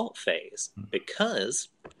the assault phase, because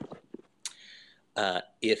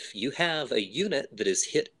if you have a unit that is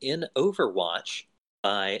hit in Overwatch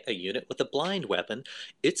by a unit with a blind weapon,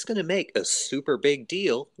 it's going to make a super big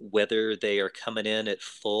deal whether they are coming in at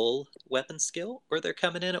full weapon skill or they're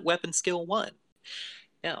coming in at weapon skill 1.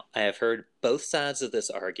 Now, I have heard both sides of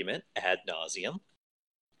this argument ad nauseum.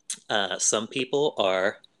 Some people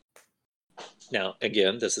are, now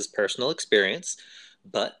again, this is personal experience,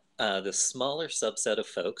 but the smaller subset of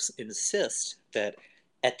folks insist that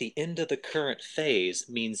at the end of the current phase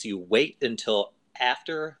means you wait until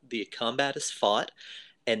after the combat is fought,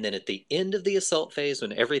 and then at the end of the assault phase,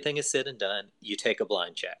 when everything is said and done, you take a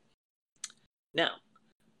blind check. Now,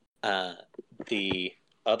 the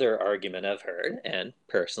other argument I've heard, and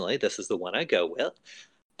personally this is the one I go with,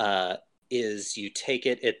 is you take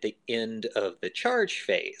it at the end of the charge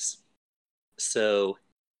phase. So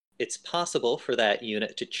it's possible for that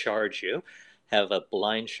unit to charge you, have a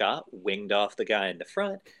blind shot winged off the guy in the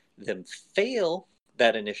front, then fail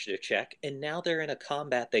that initiative check, and now they're in a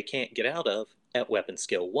combat they can't get out of at weapon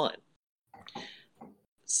skill 1.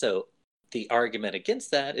 So the argument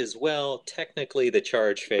against that is, well, technically the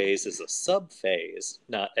charge phase is a sub-phase,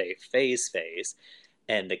 not a phase.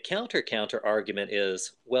 And the counter argument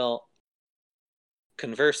is, well,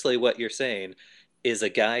 conversely, what you're saying is a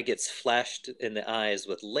guy gets flashed in the eyes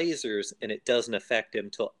with lasers and it doesn't affect him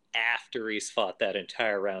till after he's fought that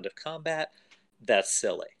entire round of combat. That's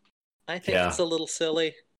silly. I think it's a little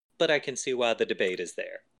silly, but I can see why the debate is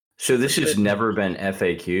there. So this has never been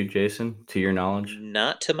FAQ'd, Jason, to your knowledge?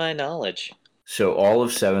 Not to my knowledge. So all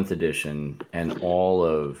of 7th edition and all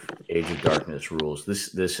of Age of Darkness rules.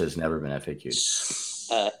 This has never been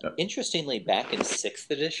FAQ'd. Interestingly, back in 6th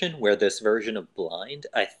edition, where this version of Blind,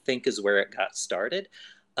 I think, is where it got started,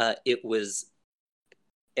 it was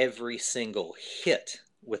every single hit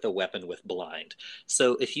with a weapon with Blind.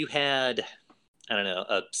 So if you had, I don't know,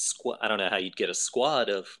 I don't know how you'd get a squad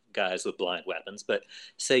of guys with blind weapons, but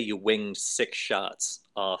say you winged 6 shots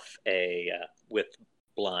off with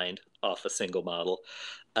blind off a single model.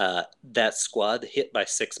 That squad hit by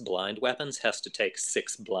 6 blind weapons has to take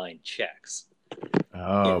 6 blind checks.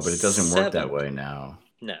 But it doesn't work that way now.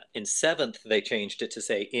 No, in 7th they changed it to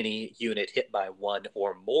say any unit hit by 1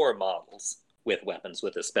 or more models with weapons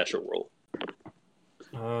with a special rule.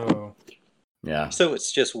 Oh, yeah. So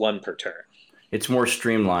it's just 1 per turn. It's more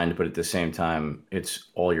streamlined, but at the same time, it's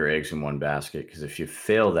all your eggs in one basket. Because if you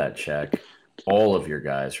fail that check, all of your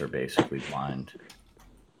guys are basically blind.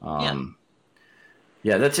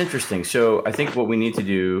 Yeah, that's interesting. So I think what we need to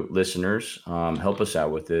do, listeners, help us out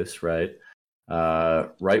with this, right?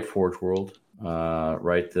 Write Forge World,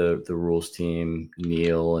 write the rules team,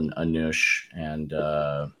 Neil and Anush, and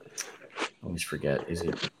I always forget. Is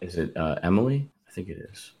it Emily? I think it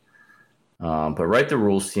is. But write the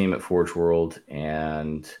rules team at Forge World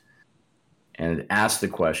and ask the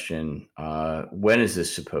question, when is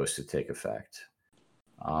this supposed to take effect?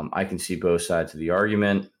 I can see both sides of the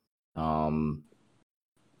argument.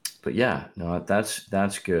 But yeah, no,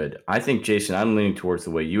 that's good. I think, Jason, I'm leaning towards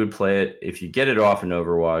the way you would play it. If you get it off in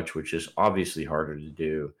Overwatch, which is obviously harder to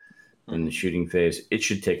do in the shooting phase, it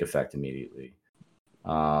should take effect immediately.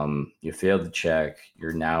 You failed the check.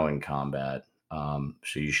 You're now in combat.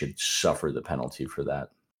 So you should suffer the penalty for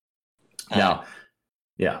that. Now,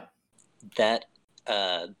 yeah. That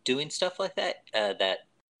doing stuff like that, that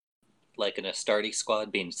like an Astarte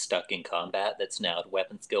squad being stuck in combat that's now at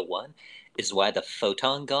weapon skill 1, is why the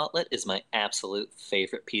Photon Gauntlet is my absolute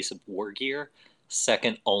favorite piece of war gear,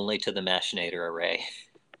 second only to the Machinator Array.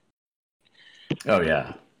 Oh,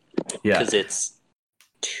 yeah. Yeah. Because it's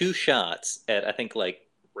 2 shots at, I think, like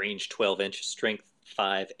range 12 inch, strength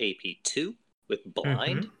 5, AP 2 with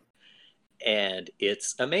blind. And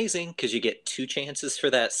it's amazing because you get 2 chances for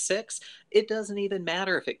that 6. It doesn't even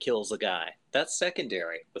matter if it kills a guy. That's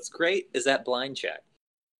secondary. What's great is that blind check.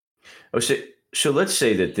 Oh, so let's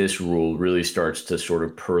say that this rule really starts to sort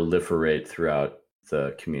of proliferate throughout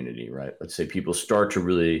the community, right? Let's say people start to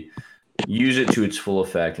really use it to its full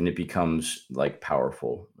effect and it becomes like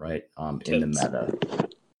powerful, right? In the meta.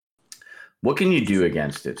 What can you do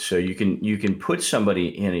against it? So you can put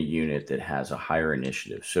somebody in a unit that has a higher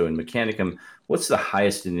initiative. So in Mechanicum, what's the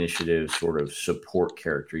highest initiative sort of support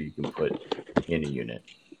character you can put in a unit?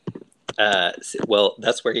 Well,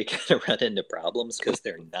 that's where you kind of run into problems because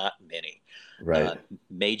there are not many. Right.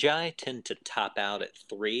 Magi tend to top out at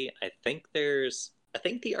 3. I think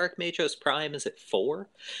the Archmagos Prime is at 4.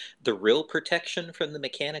 The real protection from the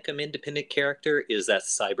Mechanicum independent character is that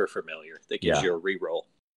Cyber Familiar that gives you a reroll.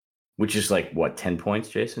 Which is like, what, 10 points,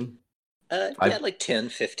 Jason? Yeah, like 10,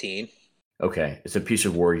 15. Okay. It's a piece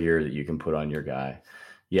of war gear that you can put on your guy.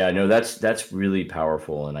 Yeah, no, that's really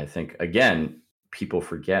powerful. And I think, again, people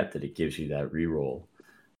forget that it gives you that reroll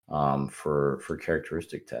for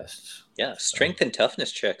characteristic tests. Yeah, strength and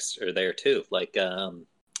toughness checks are there too. Like, I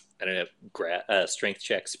don't know, strength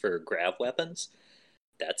checks for grav weapons.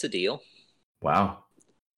 That's a deal. Wow.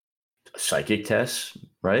 Psychic tests,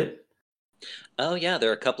 right? Oh, yeah, there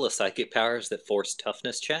are a couple of psychic powers that force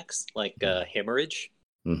toughness checks, like hemorrhage.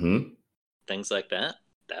 Things like that.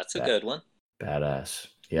 That's a good one. Badass.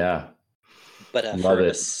 Yeah. But for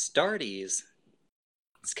Astartes,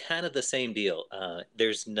 it's kind of the same deal.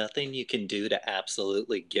 There's nothing you can do to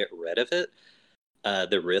absolutely get rid of it.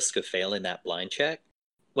 The risk of failing that blind check.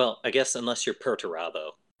 Well, I guess unless you're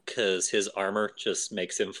Perturabo, because his armor just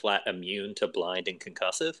makes him flat immune to blind and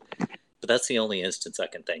concussive. But that's the only instance I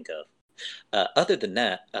can think of. Other than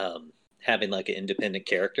that, having like an independent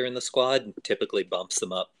character in the squad typically bumps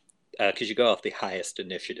them up because you go off the highest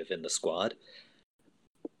initiative in the squad.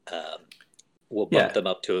 We'll bump them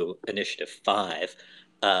up to initiative 5.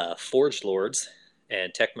 Forge Lords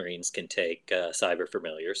and Tech Marines can take Cyber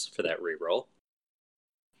Familiars for that reroll.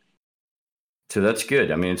 So that's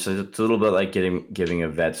good. I mean, it's a little bit like giving a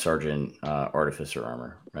vet sergeant artificer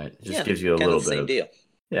armor, right? It just gives you a little bit of deal.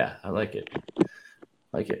 Yeah, I like it.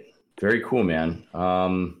 Very cool, man.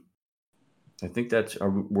 I think that's.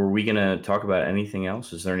 Were we gonna talk about anything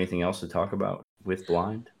else? Is there anything else to talk about with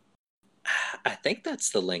blind? I think that's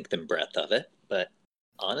the length and breadth of it, but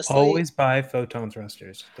honestly, always buy photon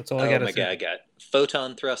thrusters. That's all I gotta say. God, I got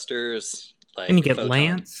photon thrusters, like and you get photon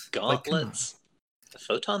lance gauntlets. The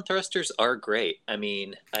photon thrusters are great. I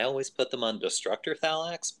mean, I always put them on destructor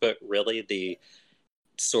Thalax, but really the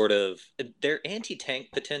sort of their anti-tank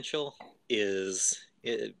potential is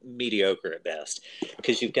mediocre at best,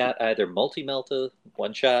 because you've got either multi-melta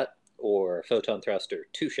one shot or photon thruster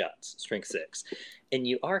 2 shots, strength 6, and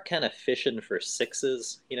you are kind of fishing for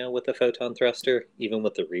 6s, with the photon thruster, even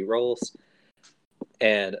with the rerolls.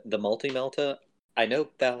 And the multi-melta, I know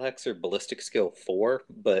Thalax are ballistic skill 4,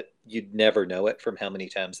 but you'd never know it from how many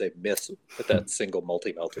times they miss with that single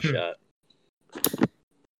multi-melta shot.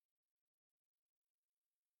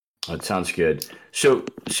 That sounds good. So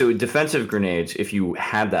defensive grenades, if you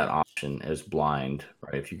had that option as blind,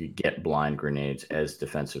 right? If you could get blind grenades as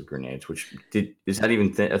defensive grenades, is that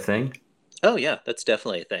even a thing? Oh yeah, that's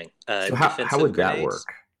definitely a thing. So how would that work?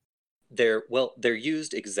 They're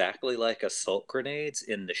used exactly like assault grenades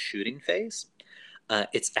in the shooting phase.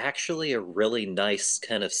 It's actually a really nice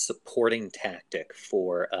kind of supporting tactic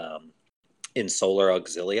for in Solar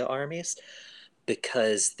Auxilia armies,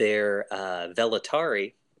 because their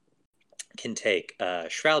Velatari can take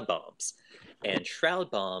Shroud Bombs. And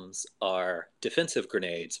Shroud Bombs are defensive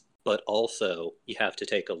grenades, but also you have to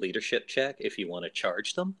take a leadership check if you want to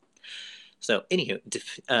charge them. So, anywho,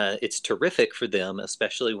 it's terrific for them,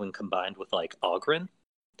 especially when combined with, like, Oghren,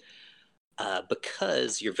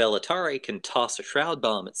 because your Velatari can toss a Shroud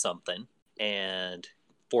Bomb at something and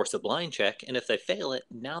force a blind check, and if they fail it,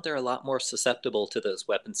 now they're a lot more susceptible to those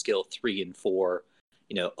weapon skill 3 and 4,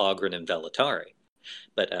 Oghren and Velatari.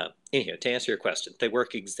 But anyhow, to answer your question, they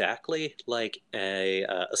work exactly like a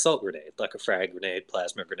assault grenade, like a frag grenade,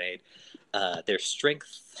 plasma grenade. Their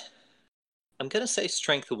strength, I'm going to say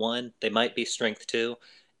strength 1. They might be strength 2.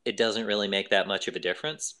 It doesn't really make that much of a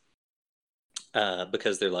difference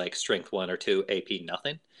because they're like strength 1 or 2, AP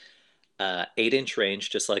nothing. 8-inch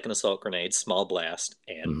range, just like an assault grenade, small blast,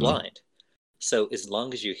 and blind. So as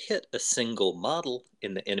long as you hit a single model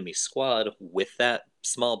in the enemy squad with that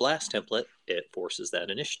small blast template, it forces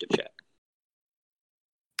that initiative check.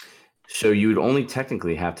 So you would only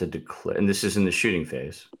technically have to declare, and this is in the shooting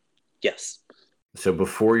phase. Yes. So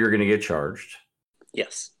before you're going to get charged.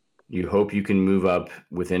 Yes. You hope you can move up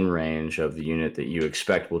within range of the unit that you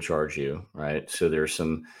expect will charge you, right? So there's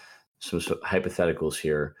some hypotheticals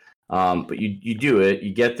here. But you do it,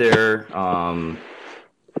 you get there,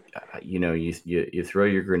 you throw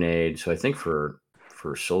your grenade. So I think for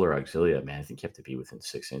Solar Auxilia, man, I think you have to be within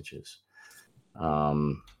 6 inches.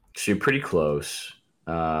 So you're pretty close.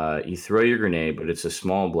 You throw your grenade, but it's a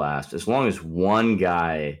small blast. As long as one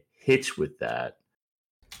guy hits with that,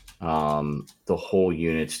 the whole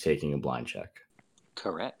unit's taking a blind check.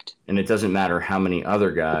 Correct. And it doesn't matter how many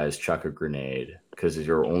other guys chuck a grenade, because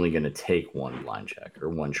you're only going to take one blind check or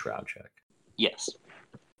one shroud check. Yes.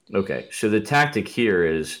 Okay, so the tactic here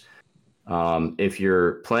is if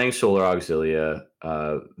you're playing Solar Auxilia,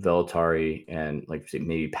 Velatari, and like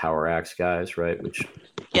maybe Power Axe guys, right?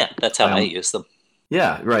 Yeah, that's how I use them.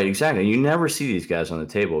 Yeah, right, exactly. You never see these guys on the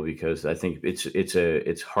table because I think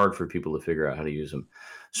it's hard for people to figure out how to use them.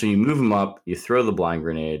 So you move them up, you throw the blind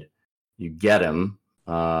grenade, you get them,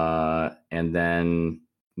 and then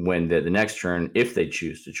when the next turn, if they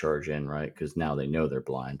choose to charge in, right, because now they know they're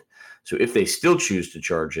blind. So if they still choose to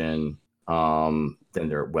charge in, then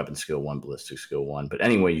they're weapon skill 1, ballistic skill 1. But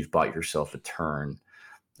anyway, you've bought yourself a turn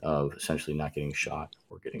of essentially not getting shot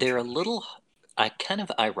or getting They're charged. a little... I kind of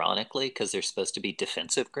ironically, because they're supposed to be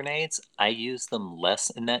defensive grenades, I use them less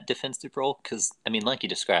in that defensive role because, I mean, like you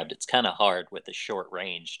described, it's kind of hard with a short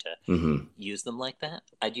range to use them like that.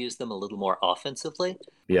 I'd use them a little more offensively.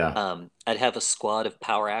 Yeah. I'd have a squad of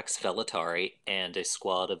Power Axe Velatari and a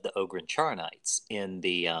squad of the Oghren Char Knights in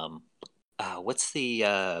the, what's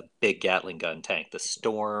the big Gatling gun tank? The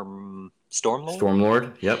Stormlord?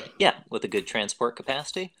 Stormlord, yep. Yeah, with a good transport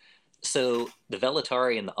capacity. So the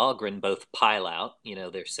Velatari and the Oghren both pile out,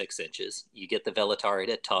 they're 6 inches. You get the Velatari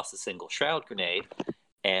to toss a single shroud grenade,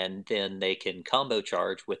 and then they can combo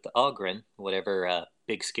charge with the Oghren, whatever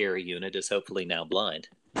big scary unit is hopefully now blind.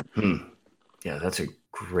 Yeah, that's a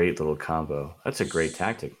great little combo. That's a great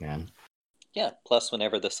tactic, man. Yeah, plus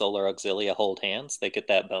whenever the Solar Auxilia hold hands, they get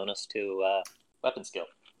that bonus to weapon skill.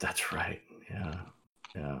 That's right,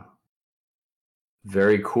 yeah.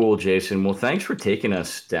 Very cool, Jason. Well, thanks for taking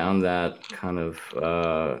us down that kind of,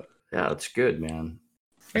 it's good, man.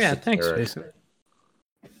 Yeah, thanks, Jason.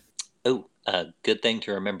 Oh, a good thing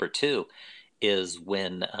to remember, too, is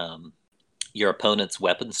when your opponent's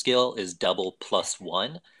weapon skill is double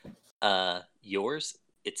 +1, yours,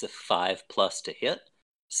 it's a 5+ to hit.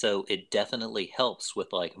 So it definitely helps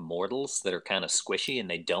with, like, mortals that are kind of squishy and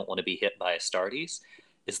they don't want to be hit by Astartes.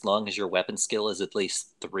 As long as your weapon skill is at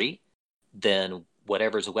least 3, then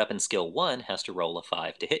whatever's weapon skill 1 has to roll a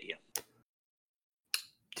 5 to hit you.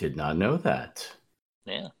 Did not know that.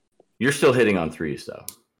 Yeah. You're still hitting on 3s, though.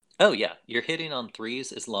 Oh, yeah. You're hitting on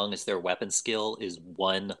 3s as long as their weapon skill is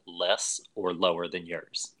 1 less or lower than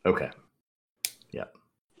yours. Okay. Yeah.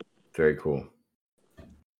 Very cool.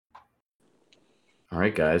 All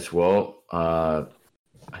right, guys. Well, I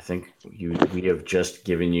think we have just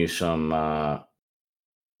given you some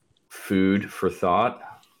food for thought.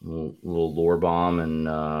 A little lore bomb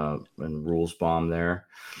and rules bomb there.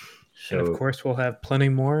 So, And of course, we'll have plenty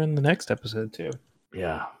more in the next episode too.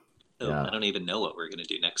 Yeah. Oh, Yeah. I don't even know what we're going to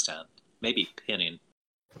do next time. Maybe pinning.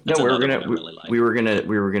 No, That's we were another gonna one I really like. we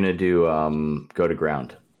were gonna do go to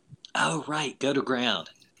ground. Oh, right. Go to ground.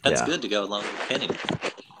 That's Yeah. good to go along with pinning.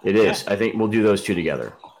 It is. I think we'll do those two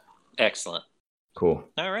together. Excellent. Cool.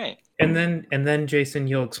 All right. And then Jason,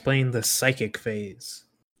 you'll explain the psychic phase.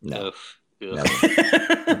 No. Oof.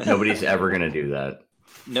 Never. Nobody's ever gonna do that.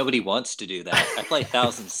 Nobody wants to do that. I play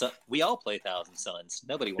Thousand Suns. We all play Thousand Suns.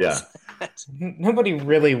 Nobody wants that. Nobody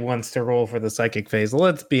really wants to roll for the psychic phase.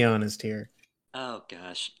 Let's be honest here. Oh,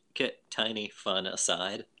 gosh. Get tiny fun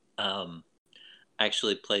aside. I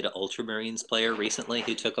actually played an Ultramarines player recently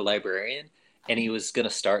who took a librarian, and he was going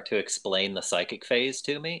to start to explain the psychic phase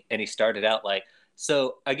to me. And he started out like,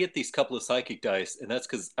 so I get these couple of psychic dice, and that's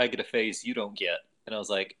because I get a phase you don't get. And I was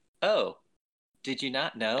like, oh, did you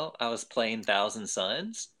not know I was playing Thousand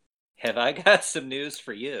Suns? Have I got some news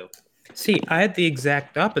for you? See, I had the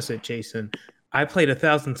exact opposite, Jason. I played a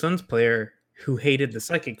Thousand Suns player who hated the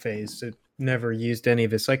psychic phase, so never used any of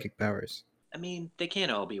his psychic powers. I mean, they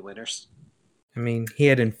can't all be winners. I mean, he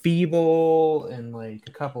had Enfeeble and like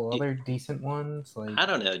a couple other decent ones. Like I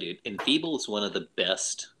don't know, dude. Enfeeble is one of the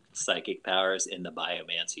best psychic powers in the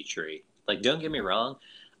biomancy tree. Like, don't get me wrong.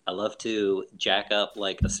 I love to jack up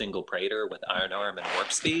like a single Praetor with Iron Arm and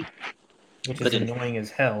Warp Speed. which but is annoying as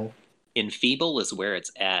hell. Enfeeble is where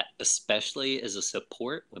it's at, especially as a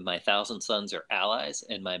support when my Thousand Suns are allies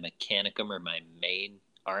and my Mechanicum are my main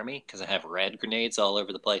army, because I have red grenades all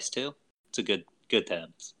over the place too. It's a good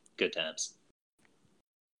times. Good times.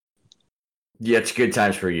 Yeah, it's good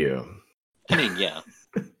times for you. I mean, yeah.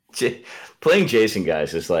 Playing Jason,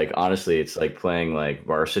 guys, is like, honestly, it's like playing like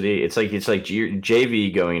varsity. It's like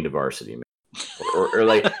JV going into varsity, man. or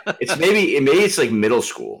like maybe it's like middle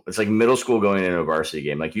school. It's like middle school going into a varsity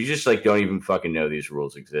game. Like, you just like don't even fucking know these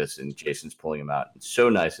rules exist, and Jason's pulling them out. It's so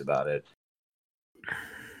nice about it.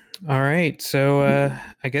 All right, so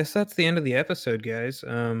I guess that's the end of the episode, guys.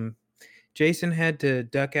 Jason had to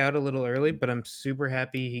duck out a little early, but I'm super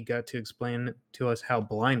happy he got to explain to us how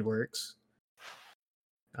blind works.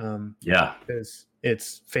 Yeah, because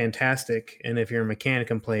it's fantastic, and if you're a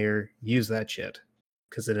Mechanicum player, use that shit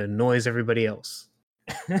because it annoys everybody else.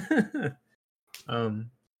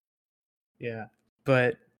 Yeah,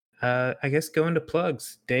 but I guess go into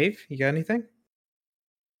plugs. Dave, you got anything?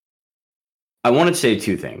 I want to say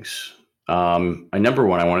two things. Number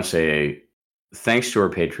one, I want to say thanks to our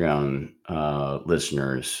Patreon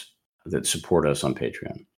listeners that support us on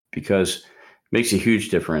Patreon, because it makes a huge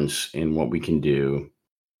difference in what we can do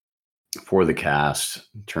for the cast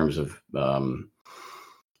in terms of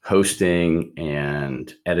hosting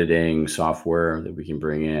and editing software that we can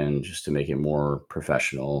bring in just to make it more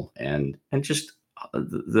professional, and just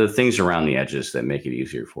the things around the edges that make it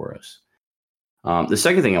easier for us. The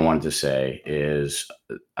second thing I wanted to say is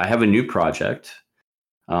I have a new project.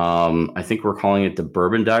 I think we're calling it the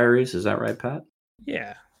Bourbon Diaries. Is that right, Pat?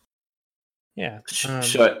 Yeah.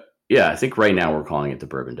 So I think right now we're calling it the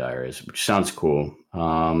Bourbon Diaries, which sounds cool.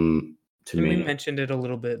 To me, we mentioned it a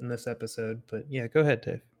little bit in this episode, but yeah, go ahead,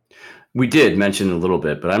 Dave. We did mention a little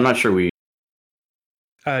bit, but I'm not sure we.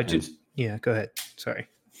 Go ahead. Sorry.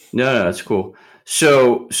 No, that's cool.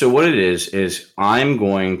 So what it is I'm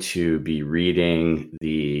going to be reading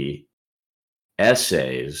the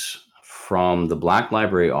essays from the Black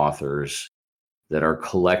Library authors that are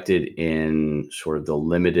collected in sort of the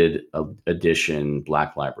limited edition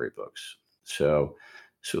Black Library books. So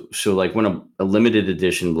like when a limited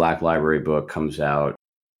edition Black Library book comes out,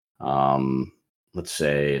 let's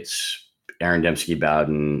say it's Aaron Dembski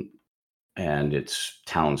Bowden and it's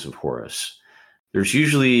Talons of Horus. There's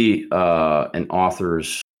usually an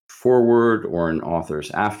author's foreword or an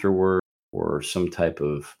author's afterword or some type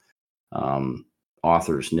of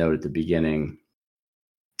author's note at the beginning.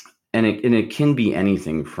 And it can be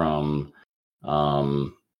anything from,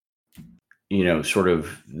 sort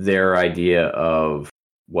of their idea of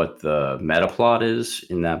what the meta plot is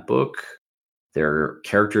in that book, their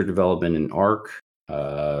character development and arc,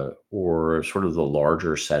 or sort of the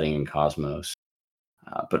larger setting in Cosmos.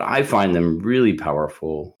 But I find them really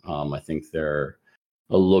powerful. I think they're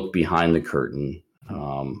look behind the curtain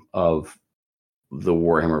of the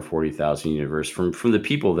Warhammer 40,000 universe from the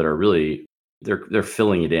people that are really they're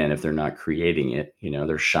filling it in if they're not creating it.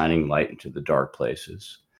 They're shining light into the dark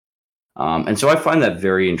places. And so I find that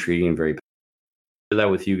very intriguing and very that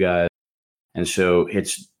with you guys. And so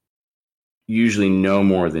it's usually no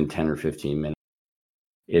more than 10 or 15 minutes.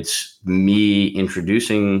 It's me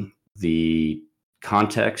introducing the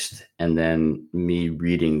context and then me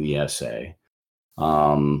reading the essay.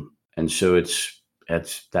 And so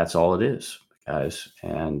that's all it is, guys.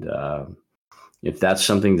 And if that's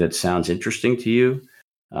something that sounds interesting to you,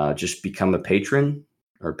 just become a patron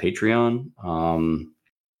or Patreon. And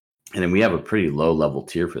then we have a pretty low level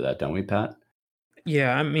tier for that, don't we, Pat?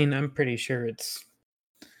 Yeah, I mean, I'm pretty sure it's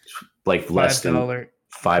like less than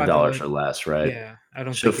 $5 or less, right? Yeah, I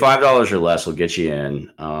don't. So $5 or less will get you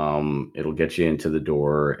in. It'll get you into the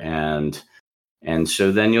door, and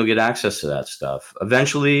so then you'll get access to that stuff.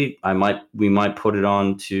 Eventually, we might put it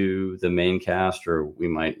on to the main cast, or we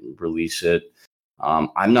might release it.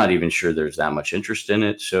 I'm not even sure there's that much interest in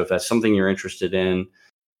it. So if that's something you're interested in,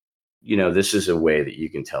 this is a way that you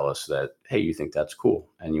can tell us that, hey, you think that's cool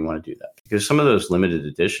and you want to do that, because some of those limited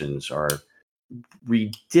editions are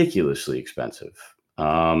ridiculously expensive.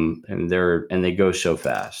 And they go so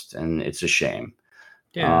fast, and it's a shame.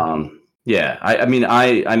 Yeah. I mean,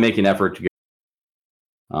 I make an effort to go.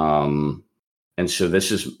 And so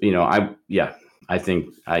this is, I think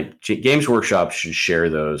Games Workshop should share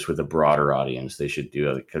those with a broader audience. They should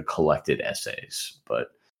do a collected essays, but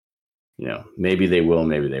maybe they will,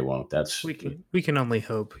 maybe they won't. We can only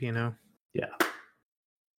hope, Yeah.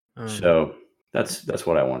 So that's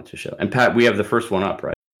what I wanted to show. And Pat, we have the first one up,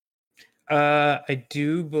 right? I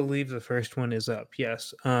do believe the first one is up.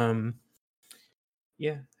 Yes. Yeah,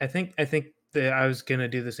 I think that I was gonna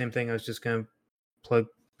do the same thing. I was just gonna plug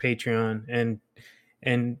Patreon,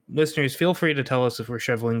 and listeners, feel free to tell us if we're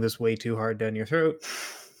shoveling this way too hard down your throat.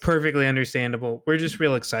 Perfectly understandable. We're just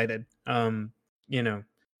real excited.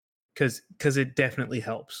 Because it definitely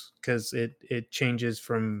helps, because it changes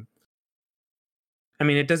from. I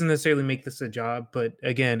mean, it doesn't necessarily make this a job, but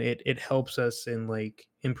again, it helps us in like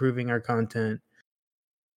improving our content,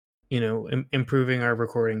 improving our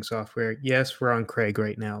recording software. Yes, we're on Craig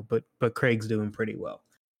right now, but Craig's doing pretty well.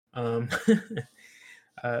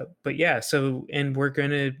 But yeah, so, and we're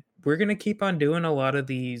gonna keep on doing a lot of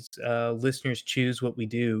these listeners choose what we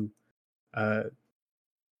do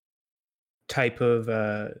type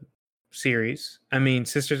of series. I mean,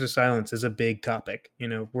 Sisters of Silence is a big topic.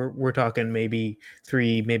 We're talking maybe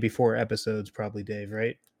 3, maybe 4 episodes, probably, Dave,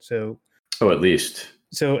 right? So at least.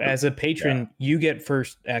 So as a patron, you get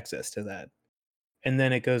first access to that, and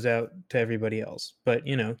then it goes out to everybody else. But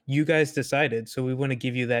you guys decided, so we want to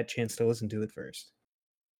give you that chance to listen to it first.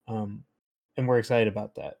 And we're excited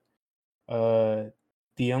about that.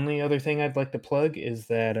 The only other thing I'd like to plug is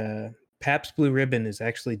that Pabst Blue Ribbon is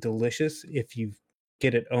actually delicious if you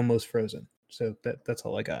get it almost frozen. So that's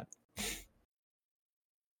all I got.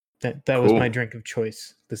 That Cool. was my drink of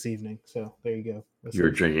choice this evening. So there you go.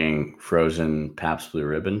 You're drinking frozen Pabst Blue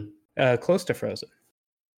Ribbon? Close to frozen,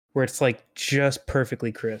 where it's like just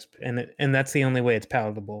perfectly crisp, and that's the only way it's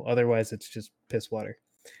palatable. Otherwise, it's just piss water.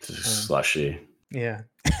 It's just slushy. Yeah.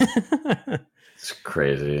 It's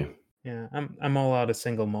crazy. Yeah, I'm all out of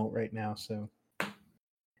single malt right now, so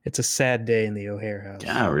it's a sad day in the O'Hare house.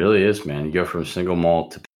 Yeah, it really is, man. You go from single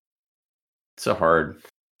malt to it's a hard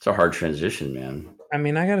transition, man. I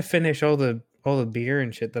mean, I got to finish all the beer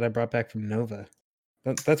and shit that I brought back from Nova.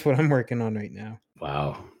 That's what I'm working on right now.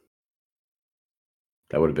 Wow.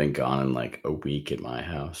 That would have been gone in like a week at my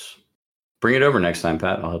house. Bring it over next time,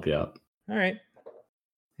 Pat. I'll help you out. All right.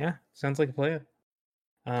 Yeah, sounds like a plan.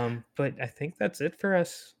 But I think that's it for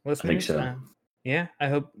us, listeners. I think so. Yeah,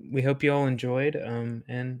 we hope you all enjoyed.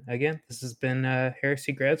 And again, this has been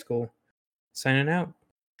Heresy Grad School signing out.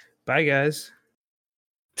 Bye, guys.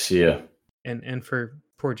 See ya. And for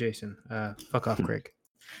poor Jason, fuck off, Craig.